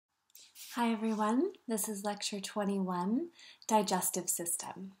Hi everyone, this is Lecture 21, Digestive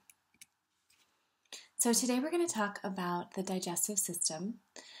System. So today we're going to talk about the digestive system,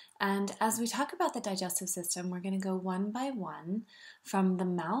 and as we talk about the digestive system, we're going to go one by one from the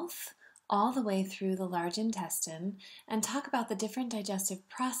mouth all the way through the large intestine and talk about the different digestive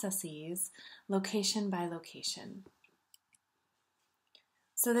processes, location by location.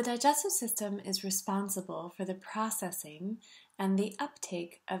 So the digestive system is responsible for the processing and the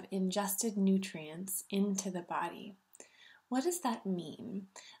uptake of ingested nutrients into the body. What does that mean?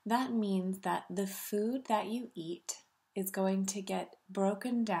 That means that the food that you eat is going to get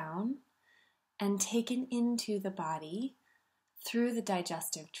broken down and taken into the body through the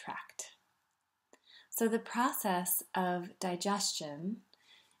digestive tract. So the process of digestion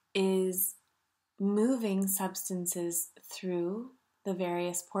is moving substances through the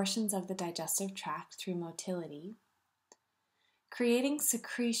various portions of the digestive tract through motility, creating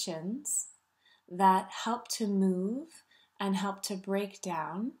secretions that help to move and help to break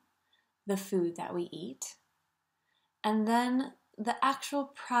down the food that we eat, and then the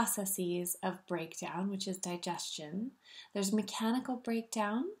actual processes of breakdown, which is digestion. There's mechanical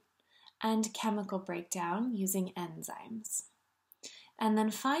breakdown and chemical breakdown using enzymes. And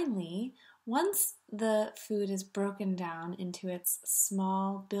then finally, once the food is broken down into its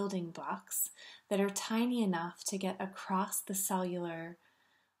small building blocks that are tiny enough to get across the cellular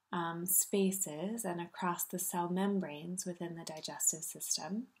spaces and across the cell membranes within the digestive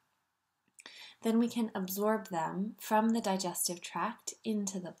system, then we can absorb them from the digestive tract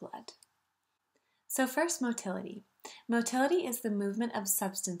into the blood. So first, motility. Motility is the movement of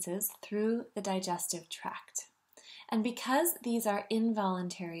substances through the digestive tract. And because these are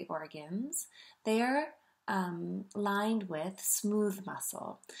involuntary organs, they are lined with smooth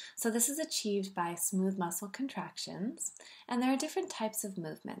muscle. So this is achieved by smooth muscle contractions, and there are different types of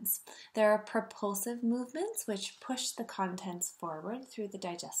movements. There are propulsive movements, which push the contents forward through the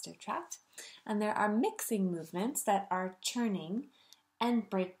digestive tract, and there are mixing movements that are churning and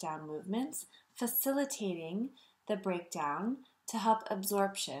breakdown movements, facilitating the breakdown to help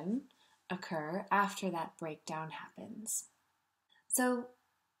absorption occur after that breakdown happens. So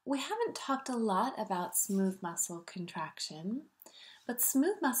we haven't talked a lot about smooth muscle contraction, but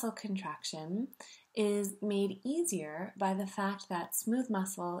smooth muscle contraction is made easier by the fact that smooth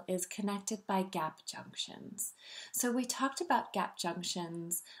muscle is connected by gap junctions. So we talked about gap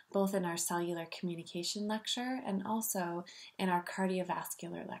junctions both in our cellular communication lecture and also in our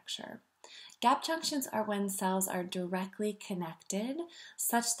cardiovascular lecture. Gap junctions are when cells are directly connected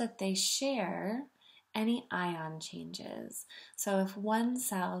such that they share any ion changes. So if one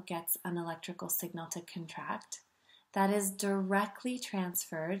cell gets an electrical signal to contract, that is directly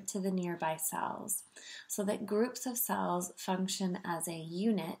transferred to the nearby cells, so that groups of cells function as a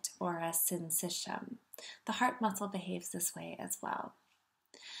unit or a syncytium. The heart muscle behaves this way as well.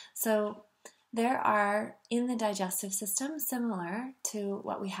 So there are, in the digestive system, similar to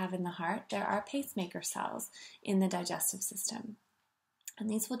what we have in the heart, there are pacemaker cells in the digestive system. And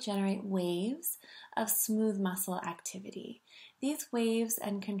these will generate waves of smooth muscle activity. These waves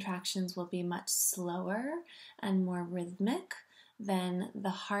and contractions will be much slower and more rhythmic than the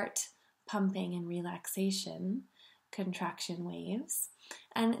heart pumping and relaxation contraction waves.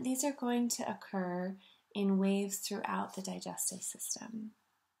 And these are going to occur in waves throughout the digestive system.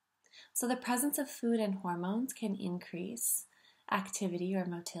 So the presence of food and hormones can increase activity or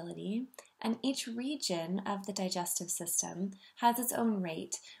motility, and each region of the digestive system has its own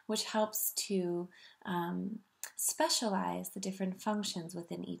rate, which helps to specialize the different functions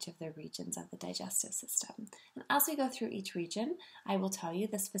within each of the regions of the digestive system. And as we go through each region, I will tell you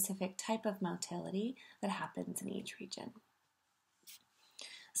the specific type of motility that happens in each region.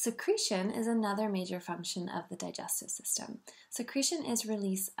 Secretion is another major function of the digestive system. Secretion is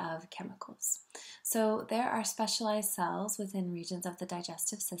release of chemicals. So there are specialized cells within regions of the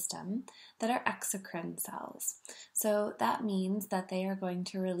digestive system that are exocrine cells. So that means that they are going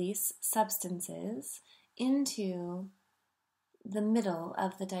to release substances into the middle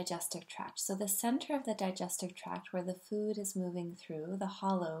of the digestive tract. So the center of the digestive tract where the food is moving through, the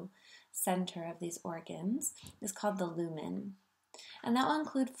hollow center of these organs, is called the lumen. And that will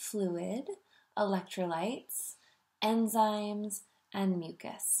include fluid, electrolytes, enzymes, and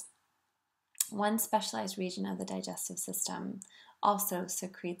mucus. One specialized region of the digestive system also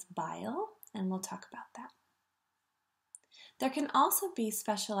secretes bile, and we'll talk about that. There can also be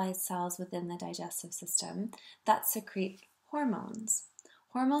specialized cells within the digestive system that secrete hormones.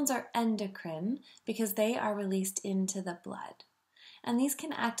 Hormones are endocrine because they are released into the blood. And these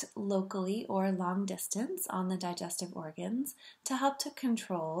can act locally or long distance on the digestive organs to help to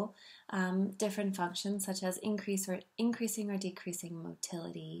control different functions such as increasing or decreasing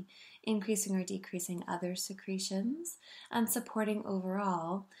motility, increasing or decreasing other secretions, and supporting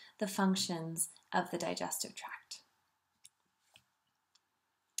overall the functions of the digestive tract.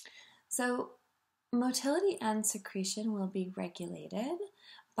 So motility and secretion will be regulated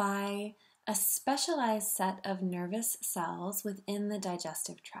by a specialized set of nervous cells within the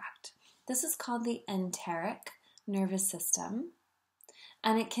digestive tract. This is called the enteric nervous system,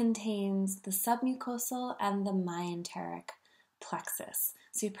 and it contains the submucosal and the myenteric plexus.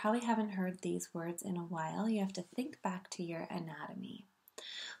 So you probably haven't heard these words in a while. You have to think back to your anatomy.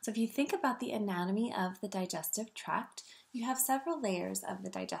 So if you think about the anatomy of the digestive tract, you have several layers of the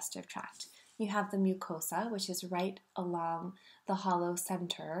digestive tract. You have the mucosa, which is right along the hollow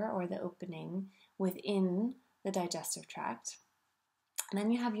center or the opening within the digestive tract. And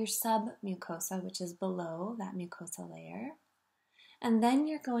then you have your submucosa, which is below that mucosa layer. And then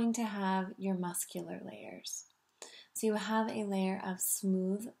you're going to have your muscular layers. So you have a layer of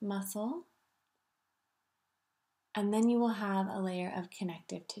smooth muscle, and then you will have a layer of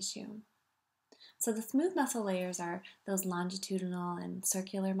connective tissue. So the smooth muscle layers are those longitudinal and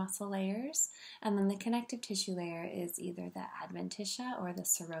circular muscle layers, and then the connective tissue layer is either the adventitia or the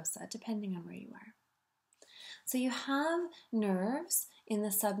serosa, depending on where you are. So you have nerves in the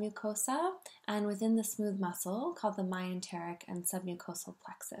submucosa and within the smooth muscle called the myenteric and submucosal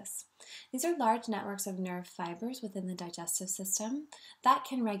plexus. These are large networks of nerve fibers within the digestive system that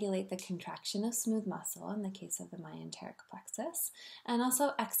can regulate the contraction of smooth muscle in the case of the myenteric plexus, and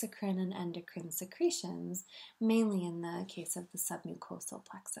also exocrine and endocrine secretions, mainly in the case of the submucosal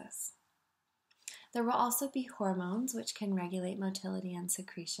plexus. There will also be hormones which can regulate motility and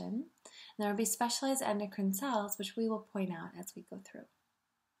secretion. There will be specialized endocrine cells which we will point out as we go through.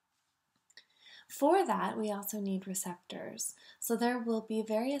 For that, we also need receptors. So there will be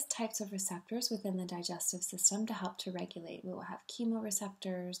various types of receptors within the digestive system to help to regulate. We will have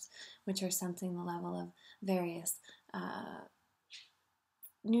chemoreceptors, which are sensing the level of various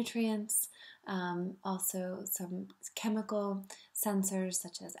nutrients, also some chemical sensors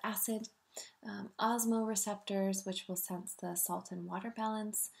such as acid, osmoreceptors, which will sense the salt and water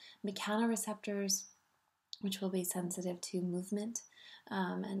balance, mechanoreceptors, which will be sensitive to movement,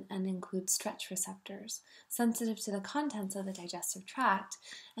 and include stretch receptors, sensitive to the contents of the digestive tract,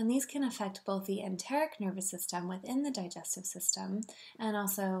 and these can affect both the enteric nervous system within the digestive system and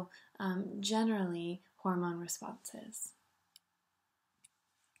also generally hormone responses.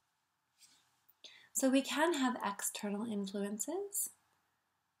 So we can have external influences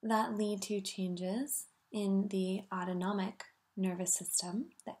that lead to changes in the autonomic nervous system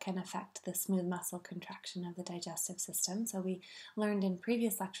that can affect the smooth muscle contraction of the digestive system. So we learned in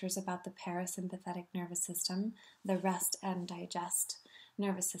previous lectures about the parasympathetic nervous system, the rest and digest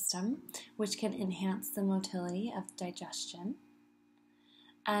nervous system, which can enhance the motility of digestion.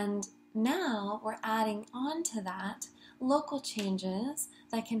 And now we're adding on to that local changes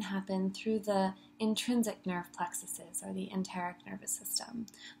that can happen through the intrinsic nerve plexuses or the enteric nervous system.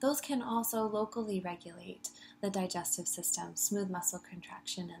 Those can also locally regulate the digestive system, smooth muscle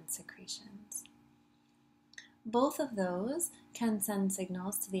contraction and secretions. Both of those can send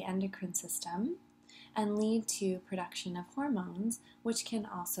signals to the endocrine system and lead to production of hormones, which can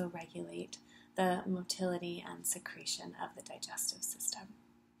also regulate the motility and secretion of the digestive system.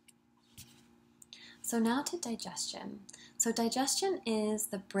 So now to digestion. So digestion is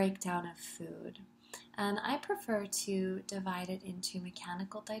the breakdown of food, and I prefer to divide it into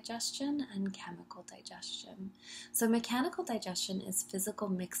mechanical digestion and chemical digestion. So mechanical digestion is physical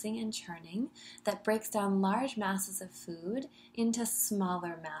mixing and churning that breaks down large masses of food into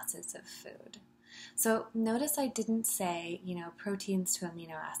smaller masses of food. So notice I didn't say, proteins to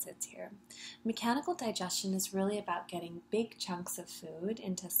amino acids here. Mechanical digestion is really about getting big chunks of food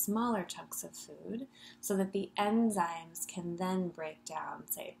into smaller chunks of food so that the enzymes can then break down,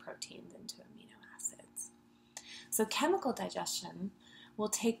 say, proteins into amino acids. So chemical digestion will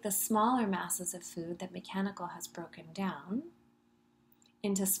take the smaller masses of food that mechanical has broken down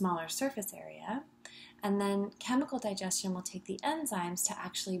into smaller surface area, and then chemical digestion will take the enzymes to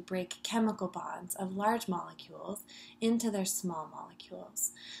actually break chemical bonds of large molecules into their small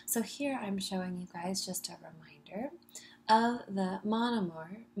molecules. So here I'm showing you guys just a reminder of the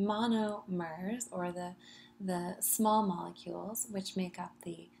monomers, or the small molecules, which make up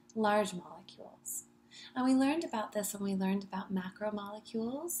the large molecules. And we learned about this when we learned about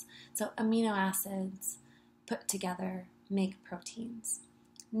macromolecules. So amino acids put together make proteins.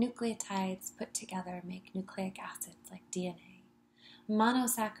 Nucleotides put together make nucleic acids like DNA.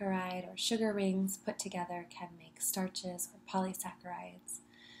 Monosaccharide or sugar rings put together can make starches or polysaccharides.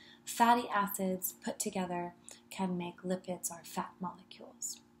 Fatty acids put together can make lipids or fat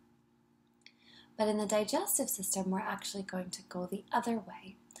molecules. But in the digestive system, we're actually going to go the other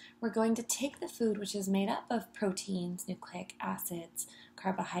way. We're going to take the food, which is made up of proteins, nucleic acids,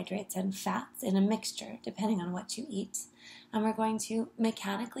 carbohydrates, and fats in a mixture, depending on what you eat, and we're going to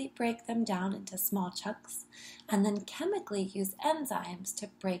mechanically break them down into small chunks and then chemically use enzymes to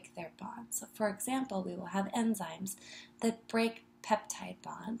break their bonds. So for example, we will have enzymes that break peptide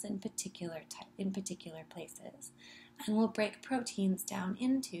bonds in particular places, and will break proteins down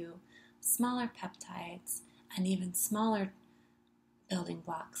into smaller peptides and even smaller building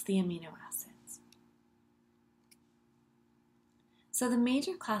blocks, the amino acids. So the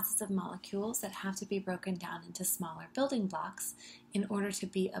major classes of molecules that have to be broken down into smaller building blocks in order to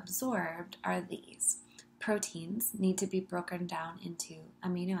be absorbed are these. Proteins need to be broken down into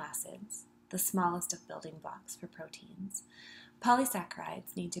amino acids, the smallest of building blocks for proteins.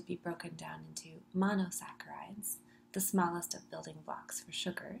 Polysaccharides need to be broken down into monosaccharides, the smallest of building blocks for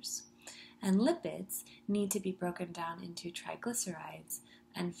sugars. And lipids need to be broken down into triglycerides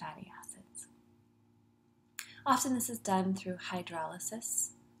and fatty acids. Often this is done through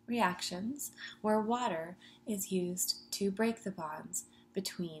hydrolysis reactions, where water is used to break the bonds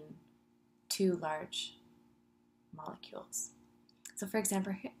between two large molecules. So for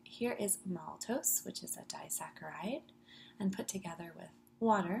example, here is maltose, which is a disaccharide, and put together with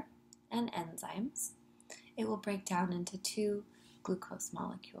water and enzymes, it will break down into two glucose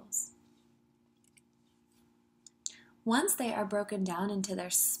molecules. Once they are broken down into their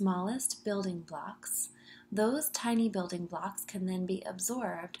smallest building blocks, those tiny building blocks can then be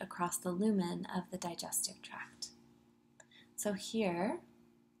absorbed across the lumen of the digestive tract. So here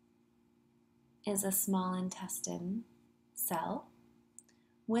is a small intestine cell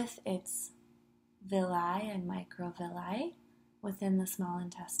with its villi and microvilli within the small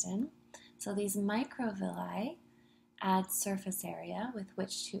intestine. So these microvilli add surface area with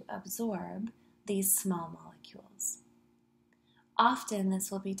which to absorb these small molecules. Often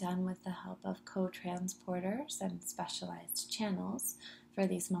this will be done with the help of co-transporters and specialized channels for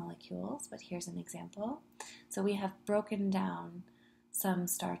these molecules, but here's an example. So we have broken down some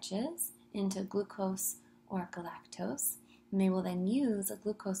starches into glucose or galactose, and they will then use a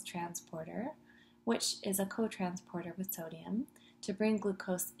glucose transporter, which is a co-transporter with sodium, to bring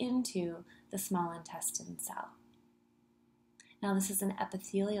glucose into the small intestine cell. Now this is an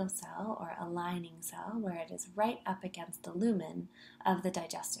epithelial cell or a lining cell where it is right up against the lumen of the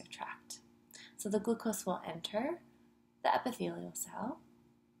digestive tract. So the glucose will enter the epithelial cell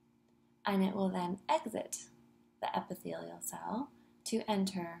and it will then exit the epithelial cell to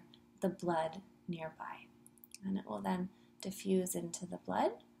enter the blood nearby. And it will then diffuse into the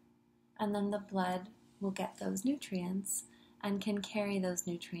blood, and then the blood will get those nutrients and can carry those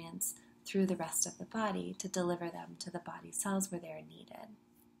nutrients through the rest of the body to deliver them to the body cells where they're needed.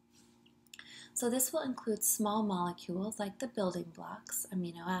 So this will include small molecules like the building blocks,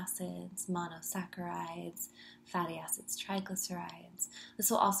 amino acids, monosaccharides, fatty acids, triglycerides. This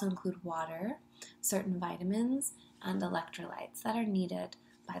will also include water, certain vitamins, and electrolytes that are needed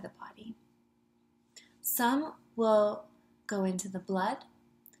by the body. Some will go into the blood,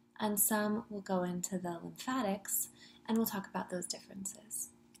 and some will go into the lymphatics, and we'll talk about those differences.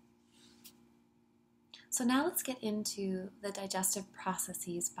 So now let's get into the digestive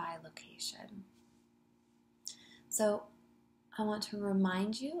processes by location. So I want to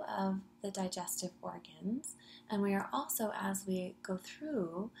remind you of the digestive organs, and we are also, as we go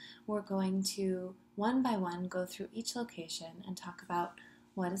through, we're going to one by one go through each location and talk about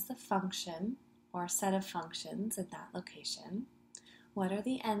what is the function or set of functions in that location, what are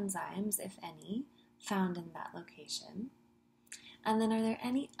the enzymes, if any, found in that location, and then are there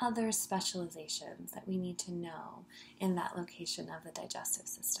any other specializations that we need to know in that location of the digestive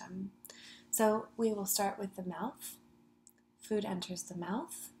system? So we will start with the mouth. Food enters the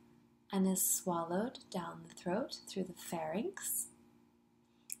mouth and is swallowed down the throat through the pharynx.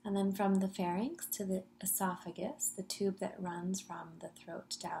 And then from the pharynx to the esophagus, the tube that runs from the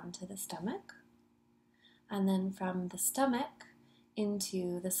throat down to the stomach. And then from the stomach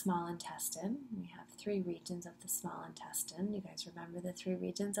into the small intestine. We have 3 regions of the small intestine. You guys remember the 3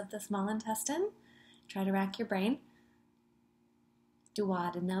 regions of the small intestine? Try to rack your brain.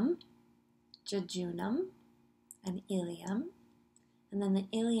 Duodenum, jejunum, and ileum. And then the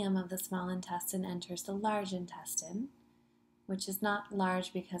ileum of the small intestine enters the large intestine, which is not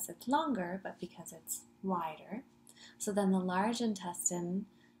large because it's longer, but because it's wider. So then the large intestine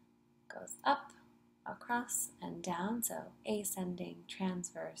goes up across and down, so ascending,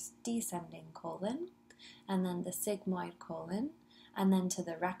 transverse, descending colon, and then the sigmoid colon, and then to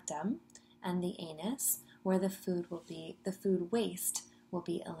the rectum and the anus, where the food waste will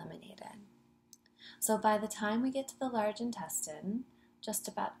be eliminated. So by the time we get to the large intestine, just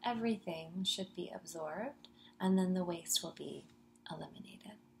about everything should be absorbed, and then the waste will be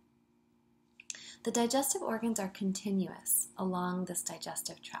eliminated. The digestive organs are continuous along this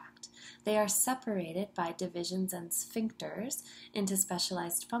digestive tract. They are separated by divisions and sphincters into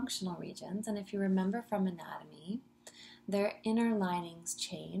specialized functional regions, and if you remember from anatomy, their inner linings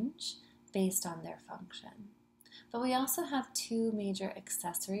change based on their function. But we also have two major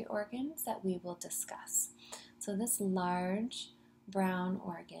accessory organs that we will discuss. So this large brown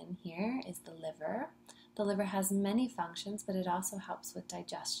organ here is the liver. The liver has many functions, but it also helps with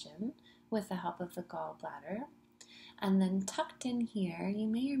digestion with the help of the gallbladder. And then tucked in here, you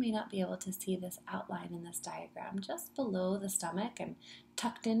may or may not be able to see this outline in this diagram, just below the stomach and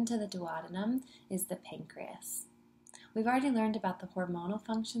tucked into the duodenum is the pancreas. We've already learned about the hormonal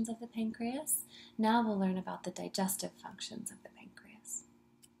functions of the pancreas. Now we'll learn about the digestive functions of the pancreas.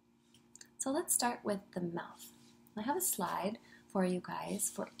 So let's start with the mouth. I have a slide for you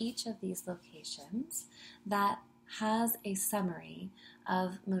guys for each of these locations that has a summary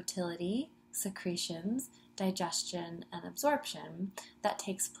of motility, secretions, digestion, and absorption that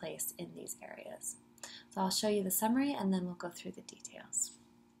takes place in these areas. So I'll show you the summary and then we'll go through the details.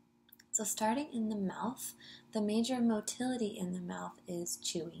 So starting in the mouth, the major motility in the mouth is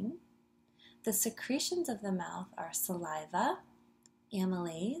chewing. The secretions of the mouth are saliva,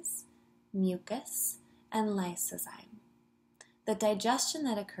 amylase, mucus, and lysozyme. The digestion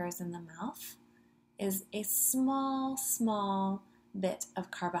that occurs in the mouth is a small bit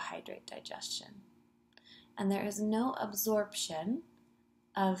of carbohydrate digestion. And there is no absorption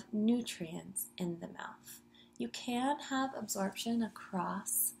of nutrients in the mouth. You can have absorption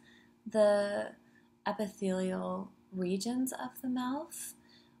across the epithelial regions of the mouth,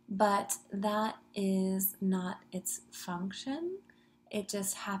 but that is not its function. It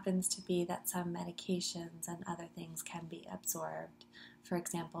just happens to be that some medications and other things can be absorbed, for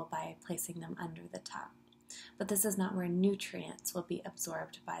example, by placing them under the tongue. But this is not where nutrients will be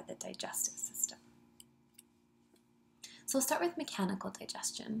absorbed by the digestive system. So we'll start with mechanical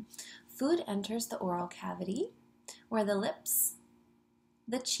digestion. Food enters the oral cavity, where the lips,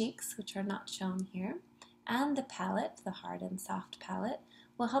 the cheeks, which are not shown here, and the palate, the hard and soft palate,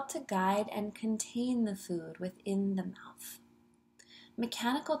 will help to guide and contain the food within the mouth.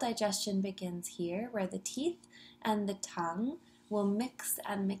 Mechanical digestion begins here, where the teeth and the tongue will mix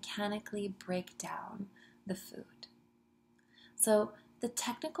and mechanically break down the food. So the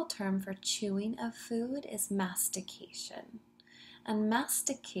technical term for chewing of food is mastication. And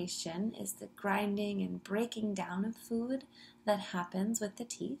mastication is the grinding and breaking down of food that happens with the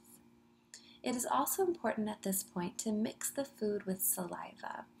teeth. It is also important at this point to mix the food with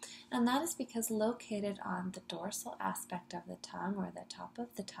saliva, and that is because located on the dorsal aspect of the tongue, or the top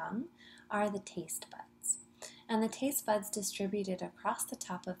of the tongue, are the taste buds. And the taste buds distributed across the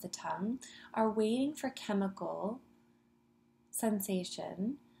top of the tongue are waiting for chemical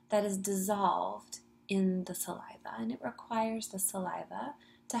sensation that is dissolved in the saliva, and it requires the saliva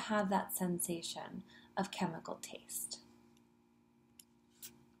to have that sensation of chemical taste.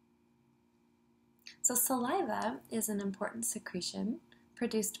 So saliva is an important secretion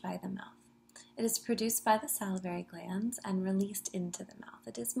produced by the mouth. It is produced by the salivary glands and released into the mouth.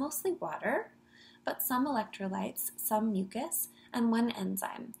 It is mostly water, but some electrolytes, some mucus, and one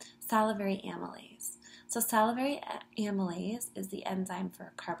enzyme, salivary amylase. So salivary amylase is the enzyme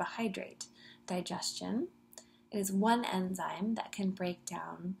for carbohydrate digestion. It is one enzyme that can break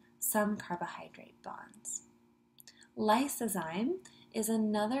down some carbohydrate bonds. Lysozyme is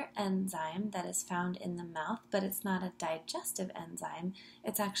another enzyme that is found in the mouth, but it's not a digestive enzyme.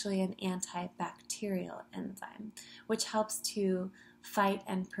 It's actually an antibacterial enzyme, which helps to fight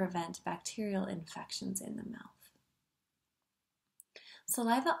and prevent bacterial infections in the mouth.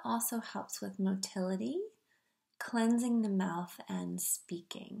 Saliva also helps with motility, cleansing the mouth, and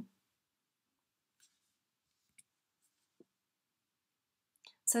speaking.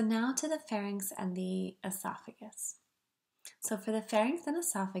 So now to the pharynx and the esophagus. So for the pharynx and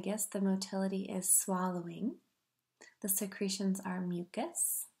esophagus, the motility is swallowing. The secretions are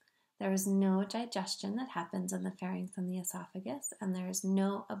mucus. There is no digestion that happens in the pharynx and the esophagus, and there is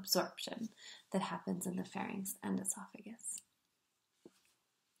no absorption that happens in the pharynx and esophagus.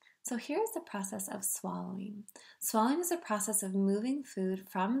 So here is the process of swallowing. Swallowing is a process of moving food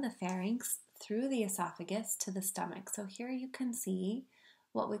from the pharynx through the esophagus to the stomach. So here you can see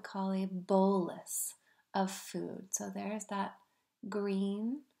what we call a bolus of food. So there's that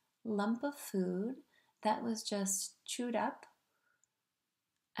green lump of food that was just chewed up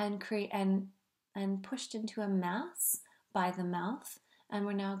and pushed into a mass by the mouth, and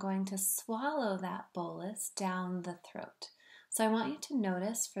we're now going to swallow that bolus down the throat. So I want you to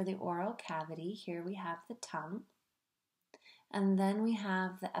notice for the oral cavity, here we have the tongue, and then we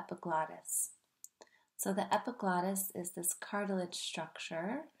have the epiglottis. So the epiglottis is this cartilage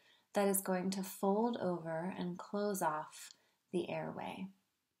structure that is going to fold over and close off the airway.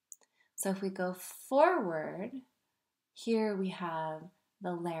 So if we go forward, here we have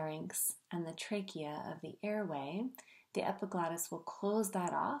the larynx and the trachea of the airway. The epiglottis will close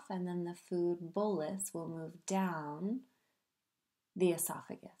that off, and then the food bolus will move down the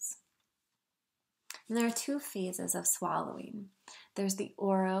esophagus. And there are two phases of swallowing. There's the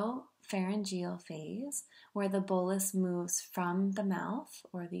oropharyngeal phase, where the bolus moves from the mouth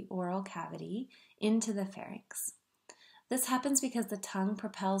or the oral cavity into the pharynx. This happens because the tongue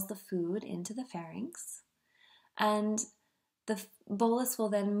propels the food into the pharynx, and the bolus will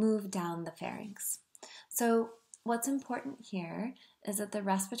then move down the pharynx. So what's important here is that the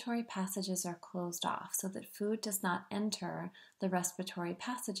respiratory passages are closed off so that food does not enter the respiratory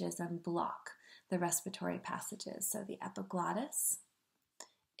passages and block the respiratory passages. So the epiglottis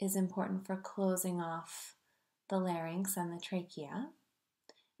is important for closing off the larynx and the trachea.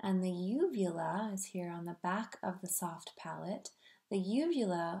 And the uvula is here on the back of the soft palate. The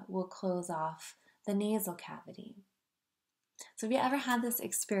uvula will close off the nasal cavity. So have you ever had this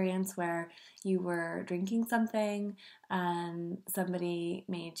experience where you were drinking something and somebody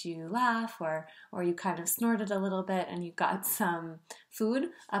made you laugh, or you kind of snorted a little bit and you got some food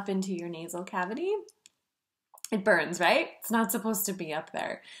up into your nasal cavity? It burns, right? It's not supposed to be up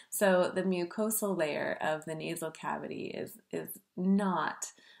there. So the mucosal layer of the nasal cavity is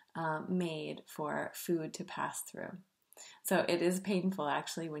not made for food to pass through. So it is painful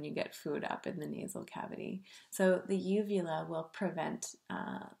actually when you get food up in the nasal cavity. So the uvula will prevent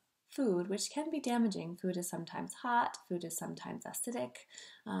food, which can be damaging. Food is sometimes hot, food is sometimes acidic,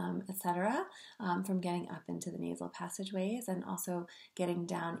 etc., from getting up into the nasal passageways and also getting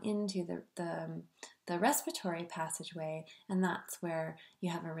down into the respiratory passageway, and that's where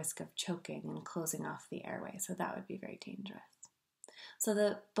you have a risk of choking and closing off the airway. So that would be very dangerous. So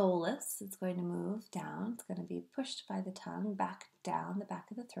the bolus is going to move down. It's going to be pushed by the tongue back down the back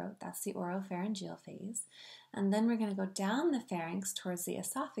of the throat. That's the oropharyngeal phase. And then we're going to go down the pharynx towards the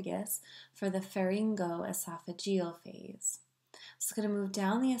esophagus for the pharyngoesophageal phase. So it's going to move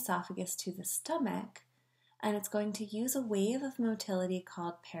down the esophagus to the stomach, and it's going to use a wave of motility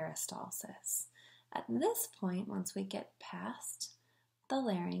called peristalsis. At this point, once we get past the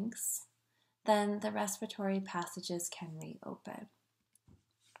larynx, then the respiratory passages can reopen.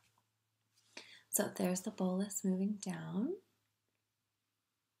 So there's the bolus moving down,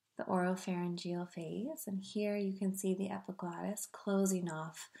 the oropharyngeal phase, and here you can see the epiglottis closing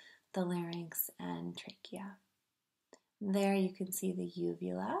off the larynx and trachea. There you can see the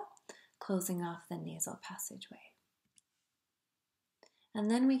uvula closing off the nasal passageway.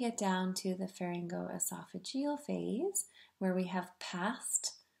 And then we get down to the pharyngoesophageal phase, where we have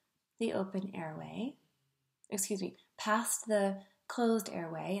passed the open airway, past the closed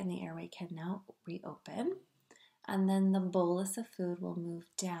airway, and the airway can now reopen. And then the bolus of food will move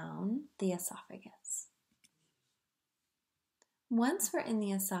down the esophagus. Once we're in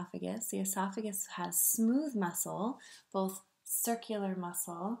the esophagus has smooth muscle, both circular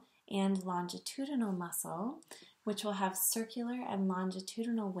muscle and longitudinal muscle, which will have circular and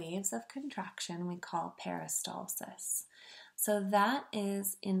longitudinal waves of contraction we call peristalsis. So that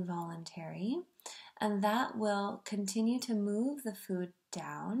is involuntary, and that will continue to move the food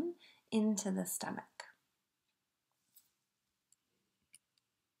down into the stomach.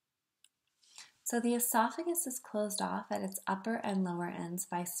 So the esophagus is closed off at its upper and lower ends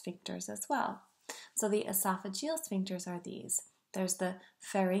by sphincters as well. So the esophageal sphincters are these. There's the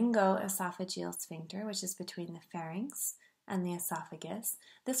pharyngoesophageal sphincter, which is between the pharynx and the esophagus.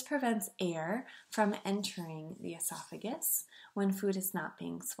 This prevents air from entering the esophagus when food is not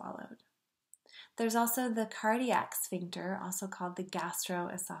being swallowed. There's also the cardiac sphincter, also called the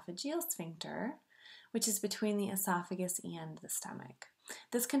gastroesophageal sphincter, which is between the esophagus and the stomach.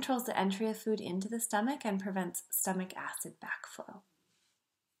 This controls the entry of food into the stomach and prevents stomach acid backflow.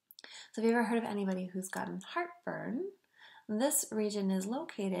 So have you ever heard of anybody who's gotten heartburn? This region is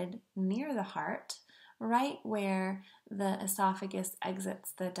located near the heart, right where the esophagus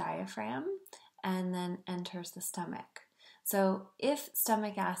exits the diaphragm and then enters the stomach. So if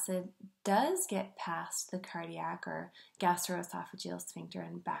stomach acid does get past the cardiac or gastroesophageal sphincter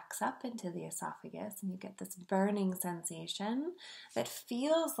and backs up into the esophagus, and you get this burning sensation that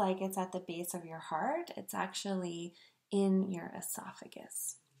feels like it's at the base of your heart. It's actually in your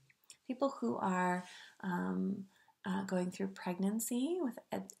esophagus. People who are going through pregnancy with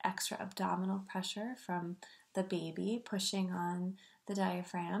extra abdominal pressure from the baby pushing on the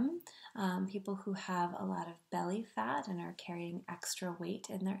diaphragm, people who have a lot of belly fat and are carrying extra weight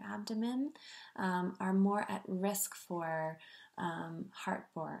in their abdomen are more at risk for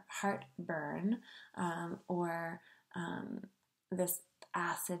heartburn or this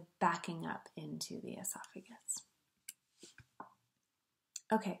acid backing up into the esophagus.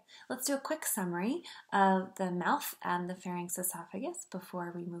 Okay, let's do a quick summary of the mouth and the pharynx esophagus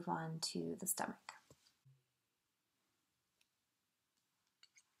before we move on to the stomach.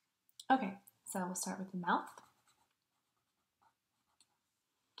 Okay, so we'll start with the mouth.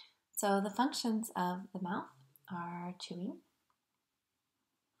 So the functions of the mouth are chewing,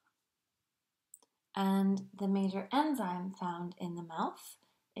 and the major enzyme found in the mouth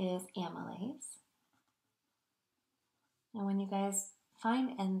is amylase. And when you guys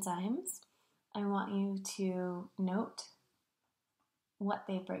find enzymes, I want you to note what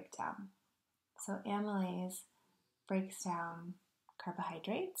they break down. So amylase breaks down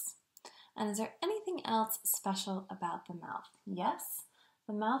carbohydrates. And is there anything else special about the mouth? Yes,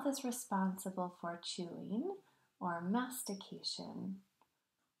 the mouth is responsible for chewing or mastication,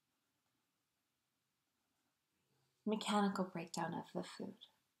 mechanical breakdown of the food.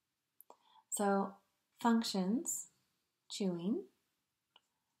 So functions, chewing,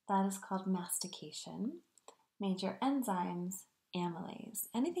 that is called mastication. Major enzymes, amylase.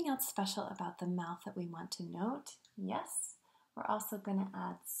 Anything else special about the mouth that we want to note? Yes. We're also going to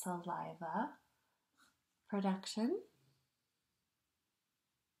add saliva production.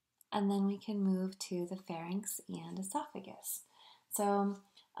 And then we can move to the pharynx and esophagus. So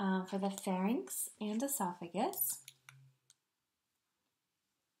for the pharynx and esophagus,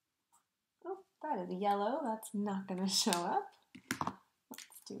 oh, that is yellow. That's not going to show up.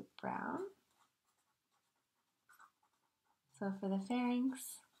 Let's do brown. So for the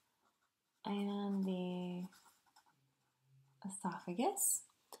pharynx and the esophagus,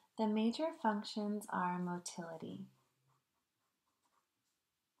 the major functions are motility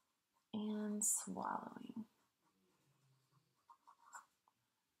and swallowing.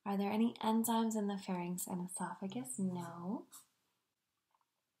 Are there any enzymes in the pharynx and esophagus? No.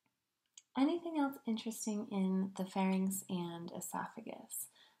 Anything else interesting in the pharynx and esophagus?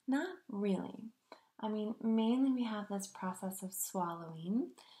 Not really. I mean, mainly we have this process of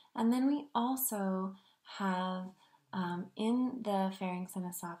swallowing, and then we also have in the pharynx and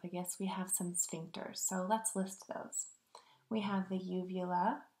esophagus, we have some sphincters. So let's list those. We have the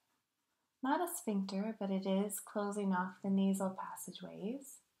uvula, not a sphincter, but it is closing off the nasal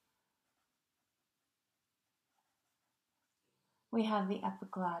passageways. We have the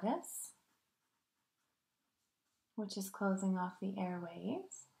epiglottis, which is closing off the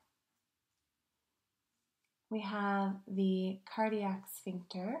airways. We have the cardiac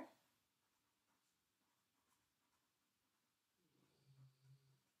sphincter,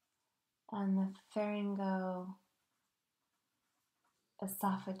 and the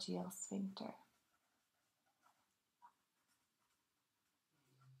pharyngo-esophageal sphincter.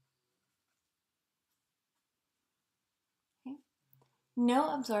 Okay.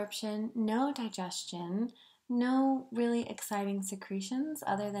 No absorption, no digestion, no really exciting secretions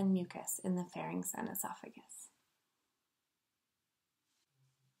other than mucus in the pharynx and esophagus.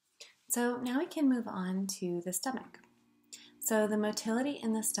 So now we can move on to the stomach. So the motility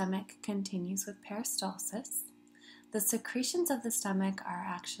in the stomach continues with peristalsis. The secretions of the stomach are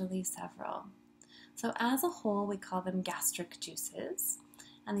actually several. So as a whole, we call them gastric juices,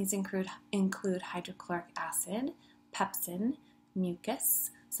 and these include hydrochloric acid, pepsin, mucus,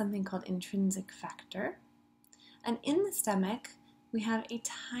 something called intrinsic factor. And in the stomach, we have a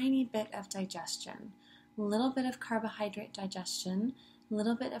tiny bit of digestion, a little bit of carbohydrate digestion, a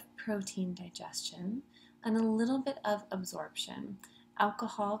little bit of protein digestion, and a little bit of absorption.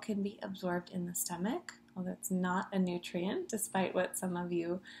 Alcohol can be absorbed in the stomach, although it's not a nutrient, despite what some of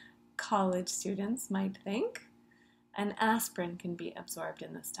you college students might think. And aspirin can be absorbed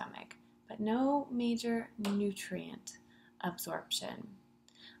in the stomach, but no major nutrient absorption.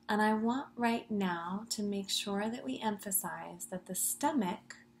 And I want right now to make sure that we emphasize that the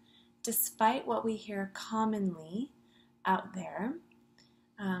stomach, despite what we hear commonly out there,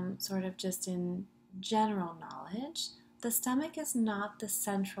 sort of just in general knowledge, the stomach is not the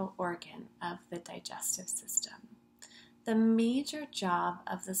central organ of the digestive system. The major job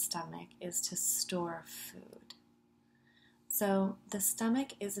of the stomach is to store food. So the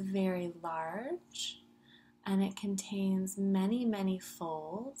stomach is very large and it contains many, many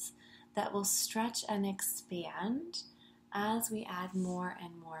folds that will stretch and expand as we add more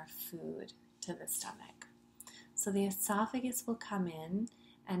and more food to the stomach. So the esophagus will come in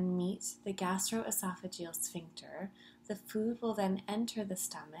and meet the gastroesophageal sphincter. The food will then enter the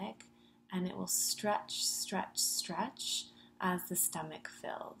stomach and it will stretch, stretch, stretch as the stomach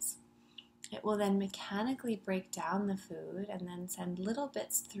fills. It will then mechanically break down the food and then send little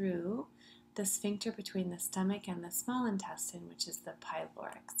bits through the sphincter between the stomach and the small intestine, which is the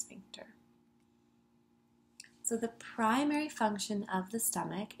pyloric sphincter. So the primary function of the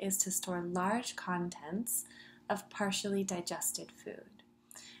stomach is to store large contents of partially digested food.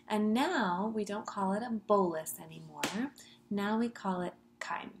 And now we don't call it a bolus anymore. Now we call it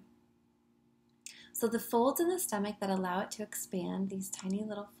chyme. So the folds in the stomach that allow it to expand, these tiny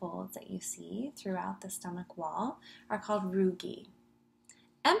little folds that you see throughout the stomach wall, are called rugae.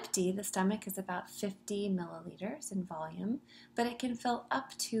 Empty, the stomach is about 50 milliliters in volume, but it can fill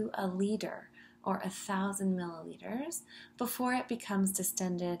up to a liter or 1,000 milliliters before it becomes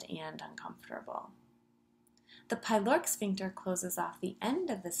distended and uncomfortable. The pyloric sphincter closes off the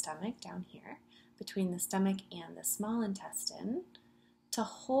end of the stomach down here between the stomach and the small intestine to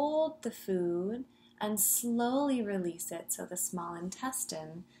hold the food and slowly release it so the small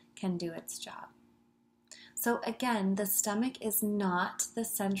intestine can do its job. So again, the stomach is not the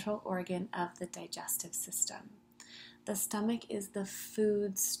central organ of the digestive system. The stomach is the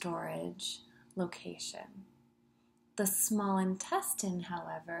food storage location. The small intestine,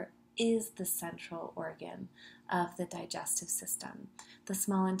 however, is the central organ of the digestive system. The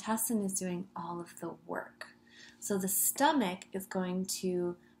small intestine is doing all of the work. So the stomach is going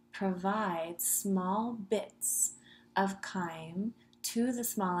to provide small bits of chyme to the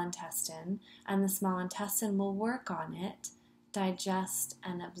small intestine, and the small intestine will work on it, digest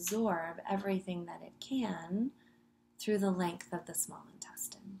and absorb everything that it can through the length of the small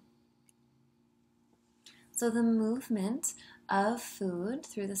intestine. So the movement of food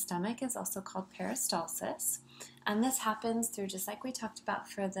through the stomach is also called peristalsis, and this happens through, just like we talked about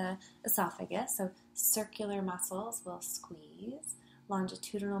for the esophagus, so circular muscles will squeeze,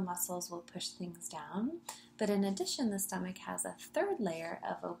 longitudinal muscles will push things down, but in addition the stomach has a third layer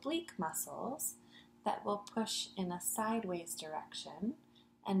of oblique muscles that will push in a sideways direction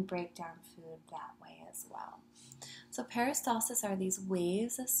and break down food that way as well. So peristalsis are these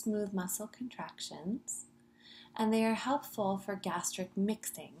waves of smooth muscle contractions, and they are helpful for gastric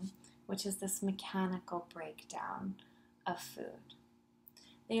mixing, which is this mechanical breakdown of food.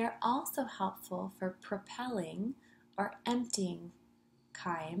 They are also helpful for propelling or emptying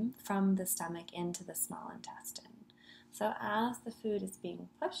chyme from the stomach into the small intestine. So as the food is being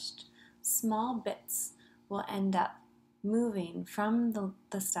pushed, small bits will end up moving from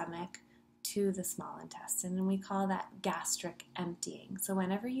the stomach to the small intestine, and we call that gastric emptying. So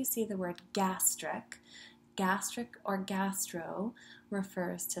whenever you see the word gastric or gastro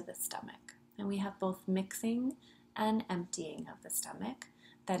refers to the stomach. And we have both mixing and emptying of the stomach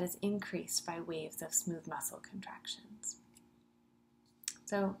that is increased by waves of smooth muscle contractions.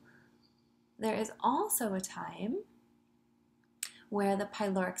 So there is also a time where the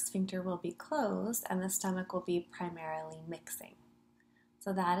pyloric sphincter will be closed and the stomach will be primarily mixing.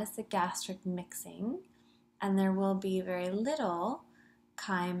 So that is the gastric mixing, and there will be very little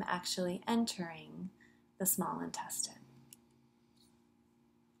chyme actually entering the small intestine.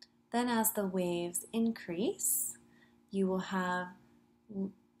 Then as the waves increase, you will have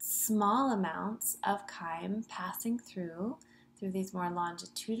small amounts of chyme passing through these more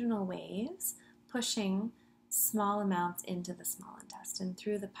longitudinal waves, pushing small amounts into the small intestine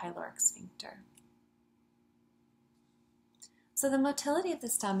through the pyloric sphincter. So the motility of the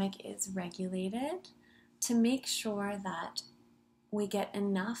stomach is regulated to make sure that we get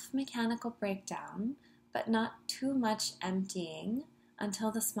enough mechanical breakdown, but not too much emptying until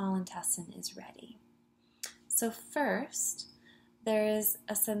the small intestine is ready. So first, there is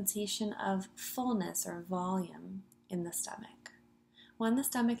a sensation of fullness or volume in the stomach. When the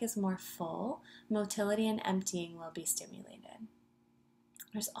stomach is more full, motility and emptying will be stimulated.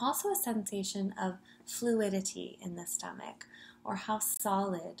 There's also a sensation of fluidity in the stomach, or how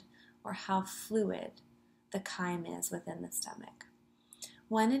solid or how fluid the chyme is within the stomach.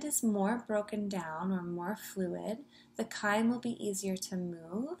 When it is more broken down or more fluid, the chyme will be easier to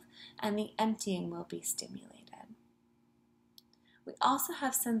move and the emptying will be stimulated. We also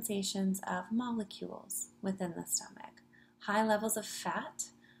have sensations of molecules within the stomach. High levels of fat,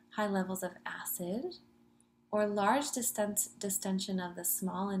 high levels of acid, or large distension of the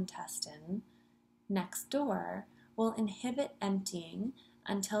small intestine next door will inhibit emptying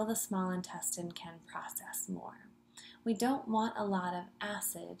until the small intestine can process more. We don't want a lot of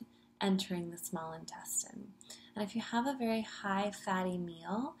acid entering the small intestine. And if you have a very high fatty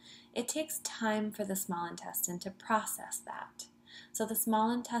meal, it takes time for the small intestine to process that. So the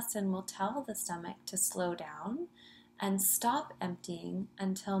small intestine will tell the stomach to slow down and stop emptying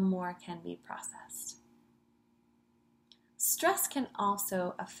until more can be processed. Stress can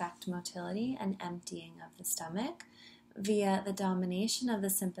also affect motility and emptying of the stomach via the domination of the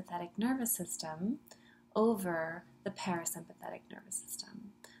sympathetic nervous system over the parasympathetic nervous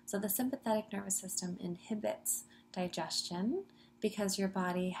system. So the sympathetic nervous system inhibits digestion because your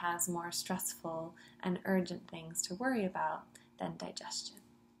body has more stressful and urgent things to worry about than digestion.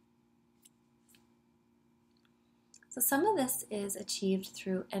 So some of this is achieved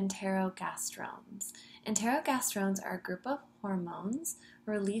through enterogastrones. Enterogastrones are a group of hormones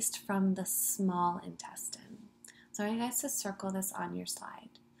released from the small intestine. So I want you guys to circle this on your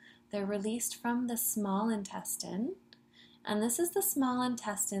slide. They're released from the small intestine, and this is the small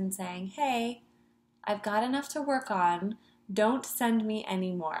intestine saying, hey, I've got enough to work on, don't send me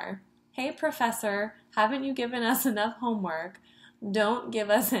anymore. Hey, professor, haven't you given us enough homework? Don't give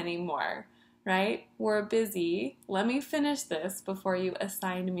us any more, right? We're busy. Let me finish this before you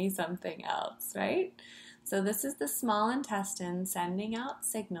assign me something else, right? So this is the small intestine sending out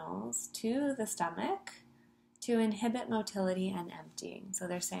signals to the stomach to inhibit motility and emptying. So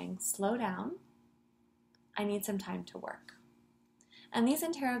they're saying, slow down, I need some time to work. And these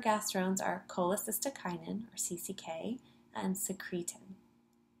enterogastrones are cholecystokinin, or CCK, and secretin.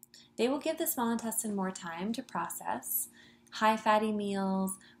 They will give the small intestine more time to process high fatty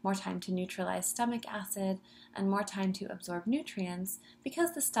meals, more time to neutralize stomach acid, and more time to absorb nutrients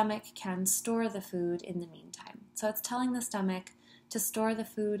because the stomach can store the food in the meantime. So it's telling the stomach to store the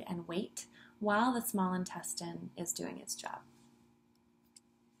food and wait while the small intestine is doing its job.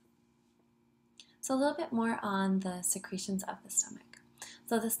 So a little bit more on the secretions of the stomach.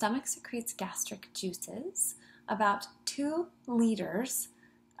 So the stomach secretes gastric juices, about 2 liters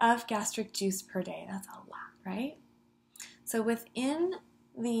of gastric juice per day. That's a lot, right? So within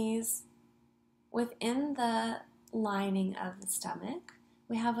the lining of the stomach,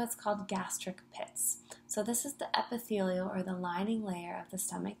 we have what's called gastric pits. So this is the epithelial or the lining layer of the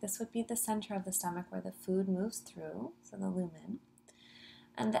stomach. This would be the center of the stomach where the food moves through, so the lumen.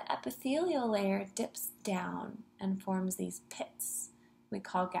 And the epithelial layer dips down and forms these pits we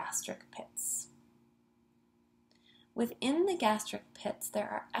call gastric pits. Within the gastric pits, there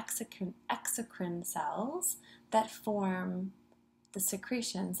are exocrine cells that form the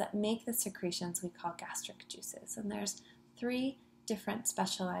secretions, that make the secretions we call gastric juices. And there's 3 different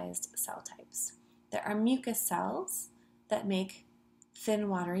specialized cell types. There are mucus cells that make thin,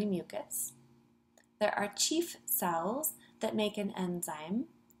 watery mucus. There are chief cells that make an enzyme.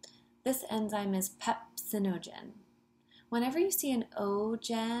 This enzyme is pepsinogen. Whenever you see an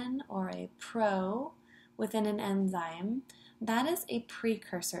O-gen or a pro within an enzyme, that is a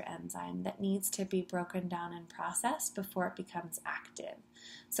precursor enzyme that needs to be broken down and processed before it becomes active.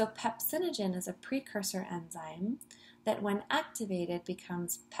 So pepsinogen is a precursor enzyme that when activated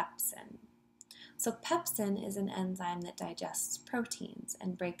becomes pepsin. So pepsin is an enzyme that digests proteins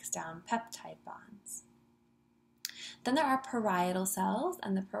and breaks down peptide bonds. Then there are parietal cells,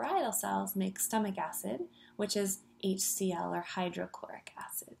 and the parietal cells make stomach acid, which is HCl or hydrochloric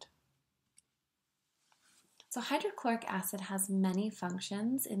acid. So hydrochloric acid has many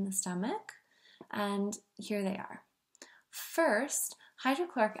functions in the stomach, and here they are. First,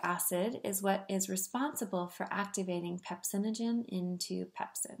 hydrochloric acid is what is responsible for activating pepsinogen into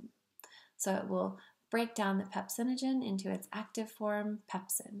pepsin. So it will break down the pepsinogen into its active form,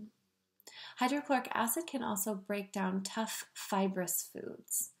 pepsin. Hydrochloric acid can also break down tough fibrous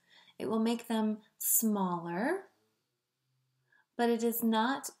foods. It will make them smaller, but it is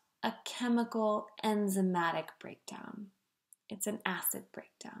not a chemical enzymatic breakdown. It's an acid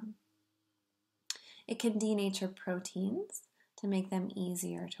breakdown. It can denature proteins to make them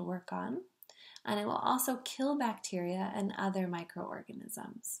easier to work on, and it will also kill bacteria and other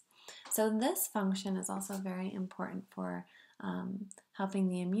microorganisms. So this function is also very important for helping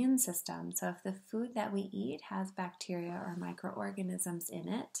the immune system. So if the food that we eat has bacteria or microorganisms in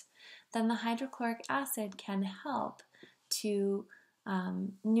it, then the hydrochloric acid can help to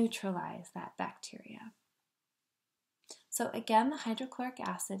neutralize that bacteria. So again, the hydrochloric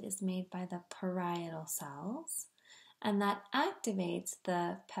acid is made by the parietal cells, and that activates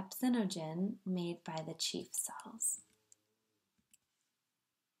the pepsinogen made by the chief cells.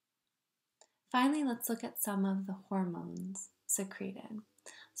 Finally, let's look at some of the hormones secreted.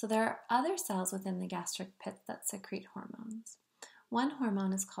 So there are other cells within the gastric pit that secrete hormones. One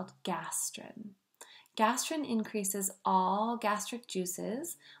hormone is called gastrin. Gastrin increases all gastric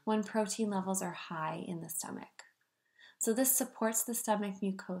juices when protein levels are high in the stomach. So this supports the stomach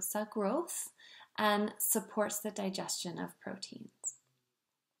mucosa growth and supports the digestion of proteins.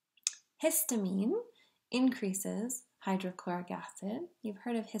 Histamine increases hydrochloric acid. You've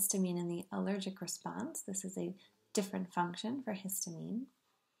heard of histamine in the allergic response. This is a different function for histamine.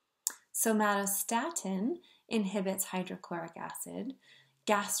 Somatostatin inhibits hydrochloric acid,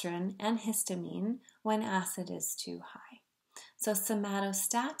 gastrin, and histamine when acid is too high. So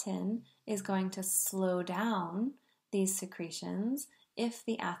somatostatin is going to slow down these secretions if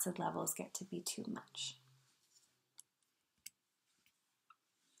the acid levels get to be too much.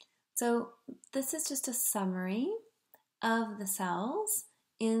 So this is just a summary of the cells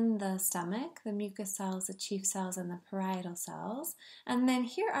in the stomach, the mucus cells, the chief cells, and the parietal cells. And then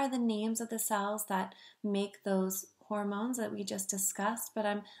here are the names of the cells that make those hormones that we just discussed, but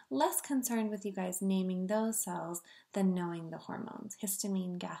I'm less concerned with you guys naming those cells than knowing the hormones,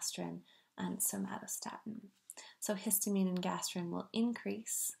 histamine, gastrin, and somatostatin. So histamine and gastrin will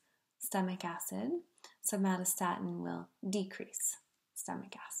increase stomach acid, somatostatin will decrease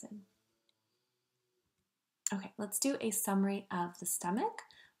stomach acid. Okay, let's do a summary of the stomach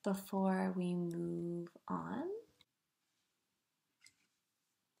before we move on.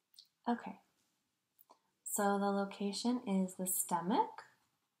 Okay, so the location is the stomach,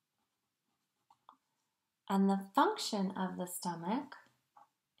 and the function of the stomach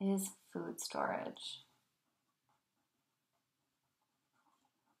is food storage.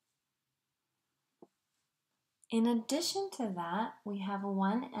 In addition to that, we have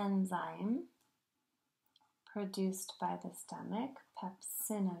one enzyme produced by the stomach,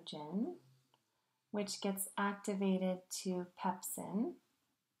 pepsinogen, which gets activated to pepsin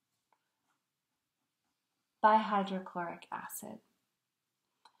by hydrochloric acid.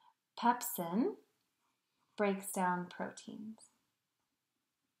 Pepsin breaks down proteins.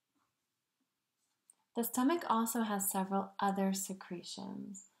 The stomach also has several other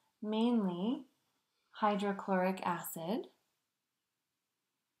secretions, mainly hydrochloric acid,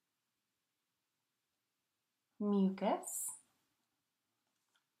 mucus,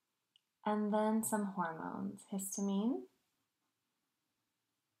 and then some hormones, histamine,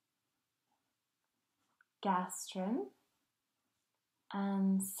 gastrin,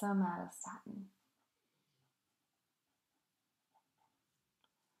 and somatostatin.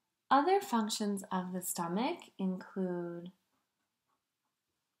 Other functions of the stomach include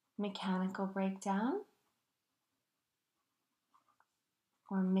mechanical breakdown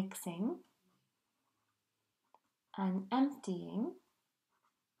or mixing, and emptying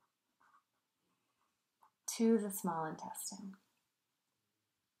to the small intestine.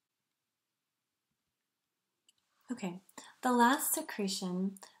 Okay, the last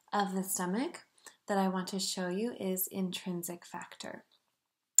secretion of the stomach that I want to show you is intrinsic factor.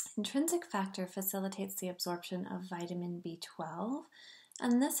 Intrinsic factor facilitates the absorption of vitamin B12,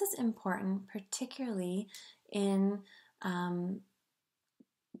 and this is important particularly in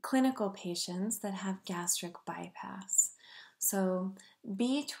clinical patients that have gastric bypass. So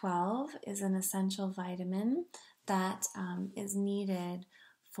B12 is an essential vitamin that is needed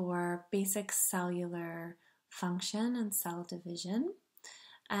for basic cellular function and cell division,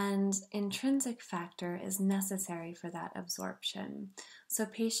 and intrinsic factor is necessary for that absorption. So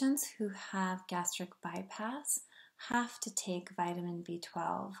patients who have gastric bypass have to take vitamin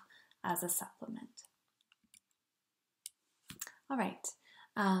B12 as a supplement. All right,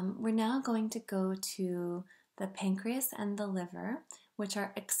 we're now going to go to the pancreas and the liver, which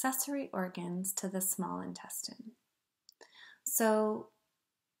are accessory organs to the small intestine. So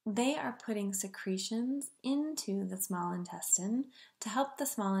they are putting secretions into the small intestine to help the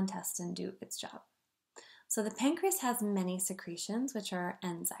small intestine do its job. So the pancreas has many secretions, which are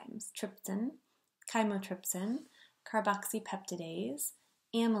enzymes, trypsin, chymotrypsin, carboxypeptidase,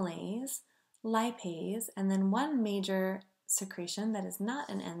 amylase, lipase, and then one major secretion that is not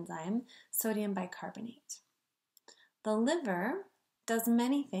an enzyme, sodium bicarbonate. The liver does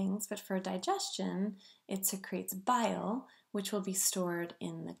many things, but for digestion, it secretes bile, which will be stored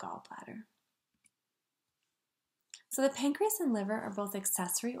in the gallbladder. So the pancreas and liver are both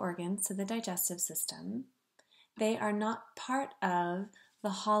accessory organs to the digestive system. They are not part of the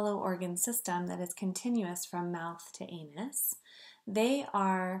hollow organ system that is continuous from mouth to anus. They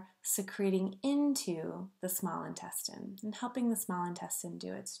are secreting into the small intestine and helping the small intestine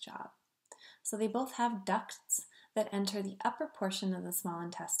do its job. So they both have ducts that enter the upper portion of the small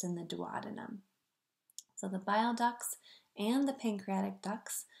intestine, the duodenum. So the bile ducts and the pancreatic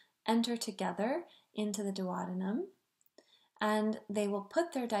ducts enter together into the duodenum, and they will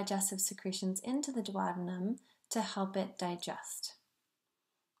put their digestive secretions into the duodenum to help it digest.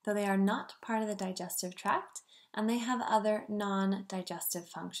 Though they are not part of the digestive tract, and they have other non-digestive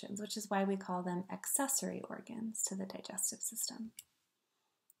functions, which is why we call them accessory organs to the digestive system.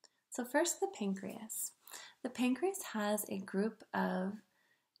 So first, the pancreas. The pancreas has a group of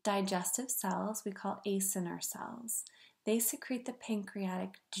digestive cells we call acinar cells. They secrete the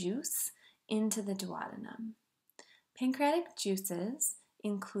pancreatic juice into the duodenum. Pancreatic juices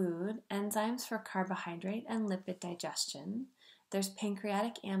include enzymes for carbohydrate and lipid digestion. There's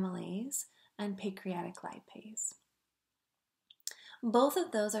pancreatic amylase and pancreatic lipase. Both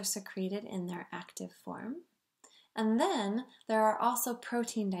of those are secreted in their active form. And then there are also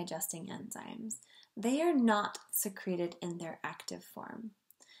protein digesting enzymes. They are not secreted in their active form.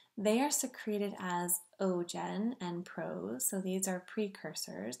 They are secreted as ogen and pros, so these are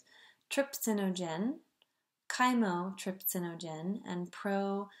precursors, trypsinogen, chymotrypsinogen, and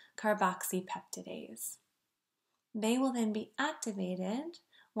procarboxypeptidase. They will then be activated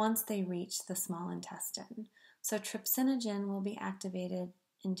once they reach the small intestine. So trypsinogen will be activated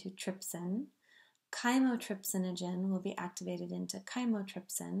into trypsin, chymotrypsinogen will be activated into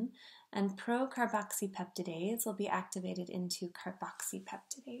chymotrypsin, and procarboxypeptidase will be activated into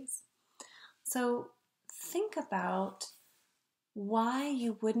carboxypeptidase. So think about why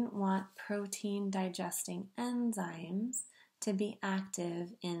you wouldn't want protein digesting enzymes to be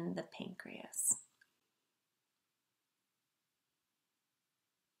active in the pancreas.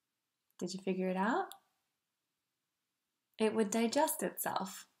 Did you figure it out? It would digest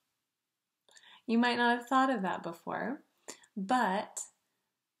itself. You might not have thought of that before, but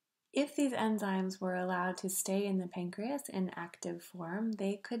if these enzymes were allowed to stay in the pancreas in active form,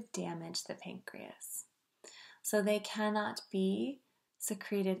 they could damage the pancreas. So they cannot be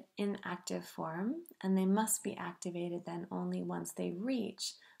secreted in active form, and they must be activated then only once they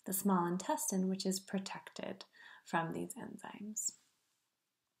reach the small intestine, which is protected from these enzymes.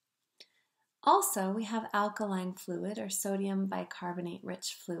 Also, we have alkaline fluid or sodium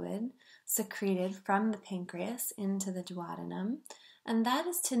bicarbonate-rich fluid secreted from the pancreas into the duodenum, and that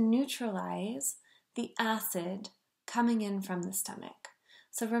is to neutralize the acid coming in from the stomach.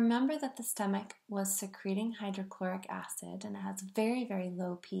 So remember that the stomach was secreting hydrochloric acid and it has very, very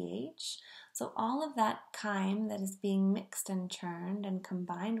low pH. So all of that chyme that is being mixed and churned and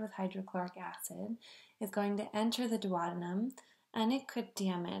combined with hydrochloric acid is going to enter the duodenum, and it could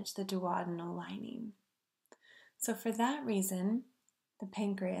damage the duodenal lining. So for that reason, the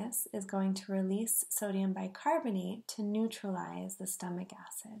pancreas is going to release sodium bicarbonate to neutralize the stomach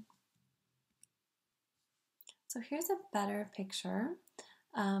acid. So here's a better picture,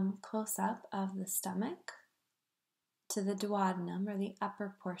 close up of the stomach to the duodenum, or the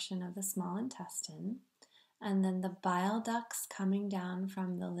upper portion of the small intestine, and then the bile ducts coming down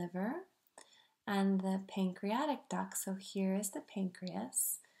from the liver, and the pancreatic duct. So here is the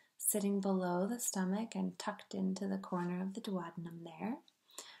pancreas sitting below the stomach and tucked into the corner of the duodenum there,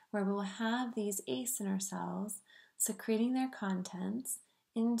 where we'll have these acinar cells secreting their contents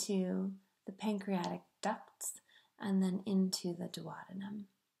into the pancreatic ducts and then into the duodenum.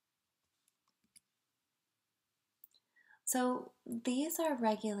 So these are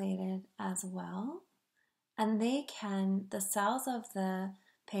regulated as well, and the cells of the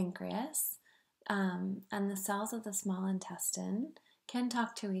pancreas and the cells of the small intestine can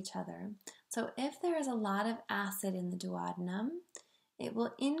talk to each other. So if there is a lot of acid in the duodenum, it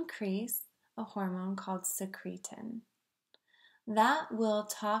will increase a hormone called secretin. That will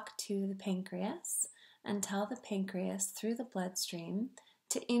talk to the pancreas and tell the pancreas through the bloodstream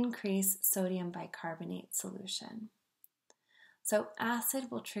to increase sodium bicarbonate solution. So acid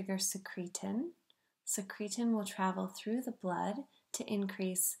will trigger secretin. Secretin will travel through the blood to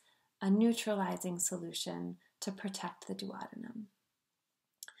increase a neutralizing solution to protect the duodenum.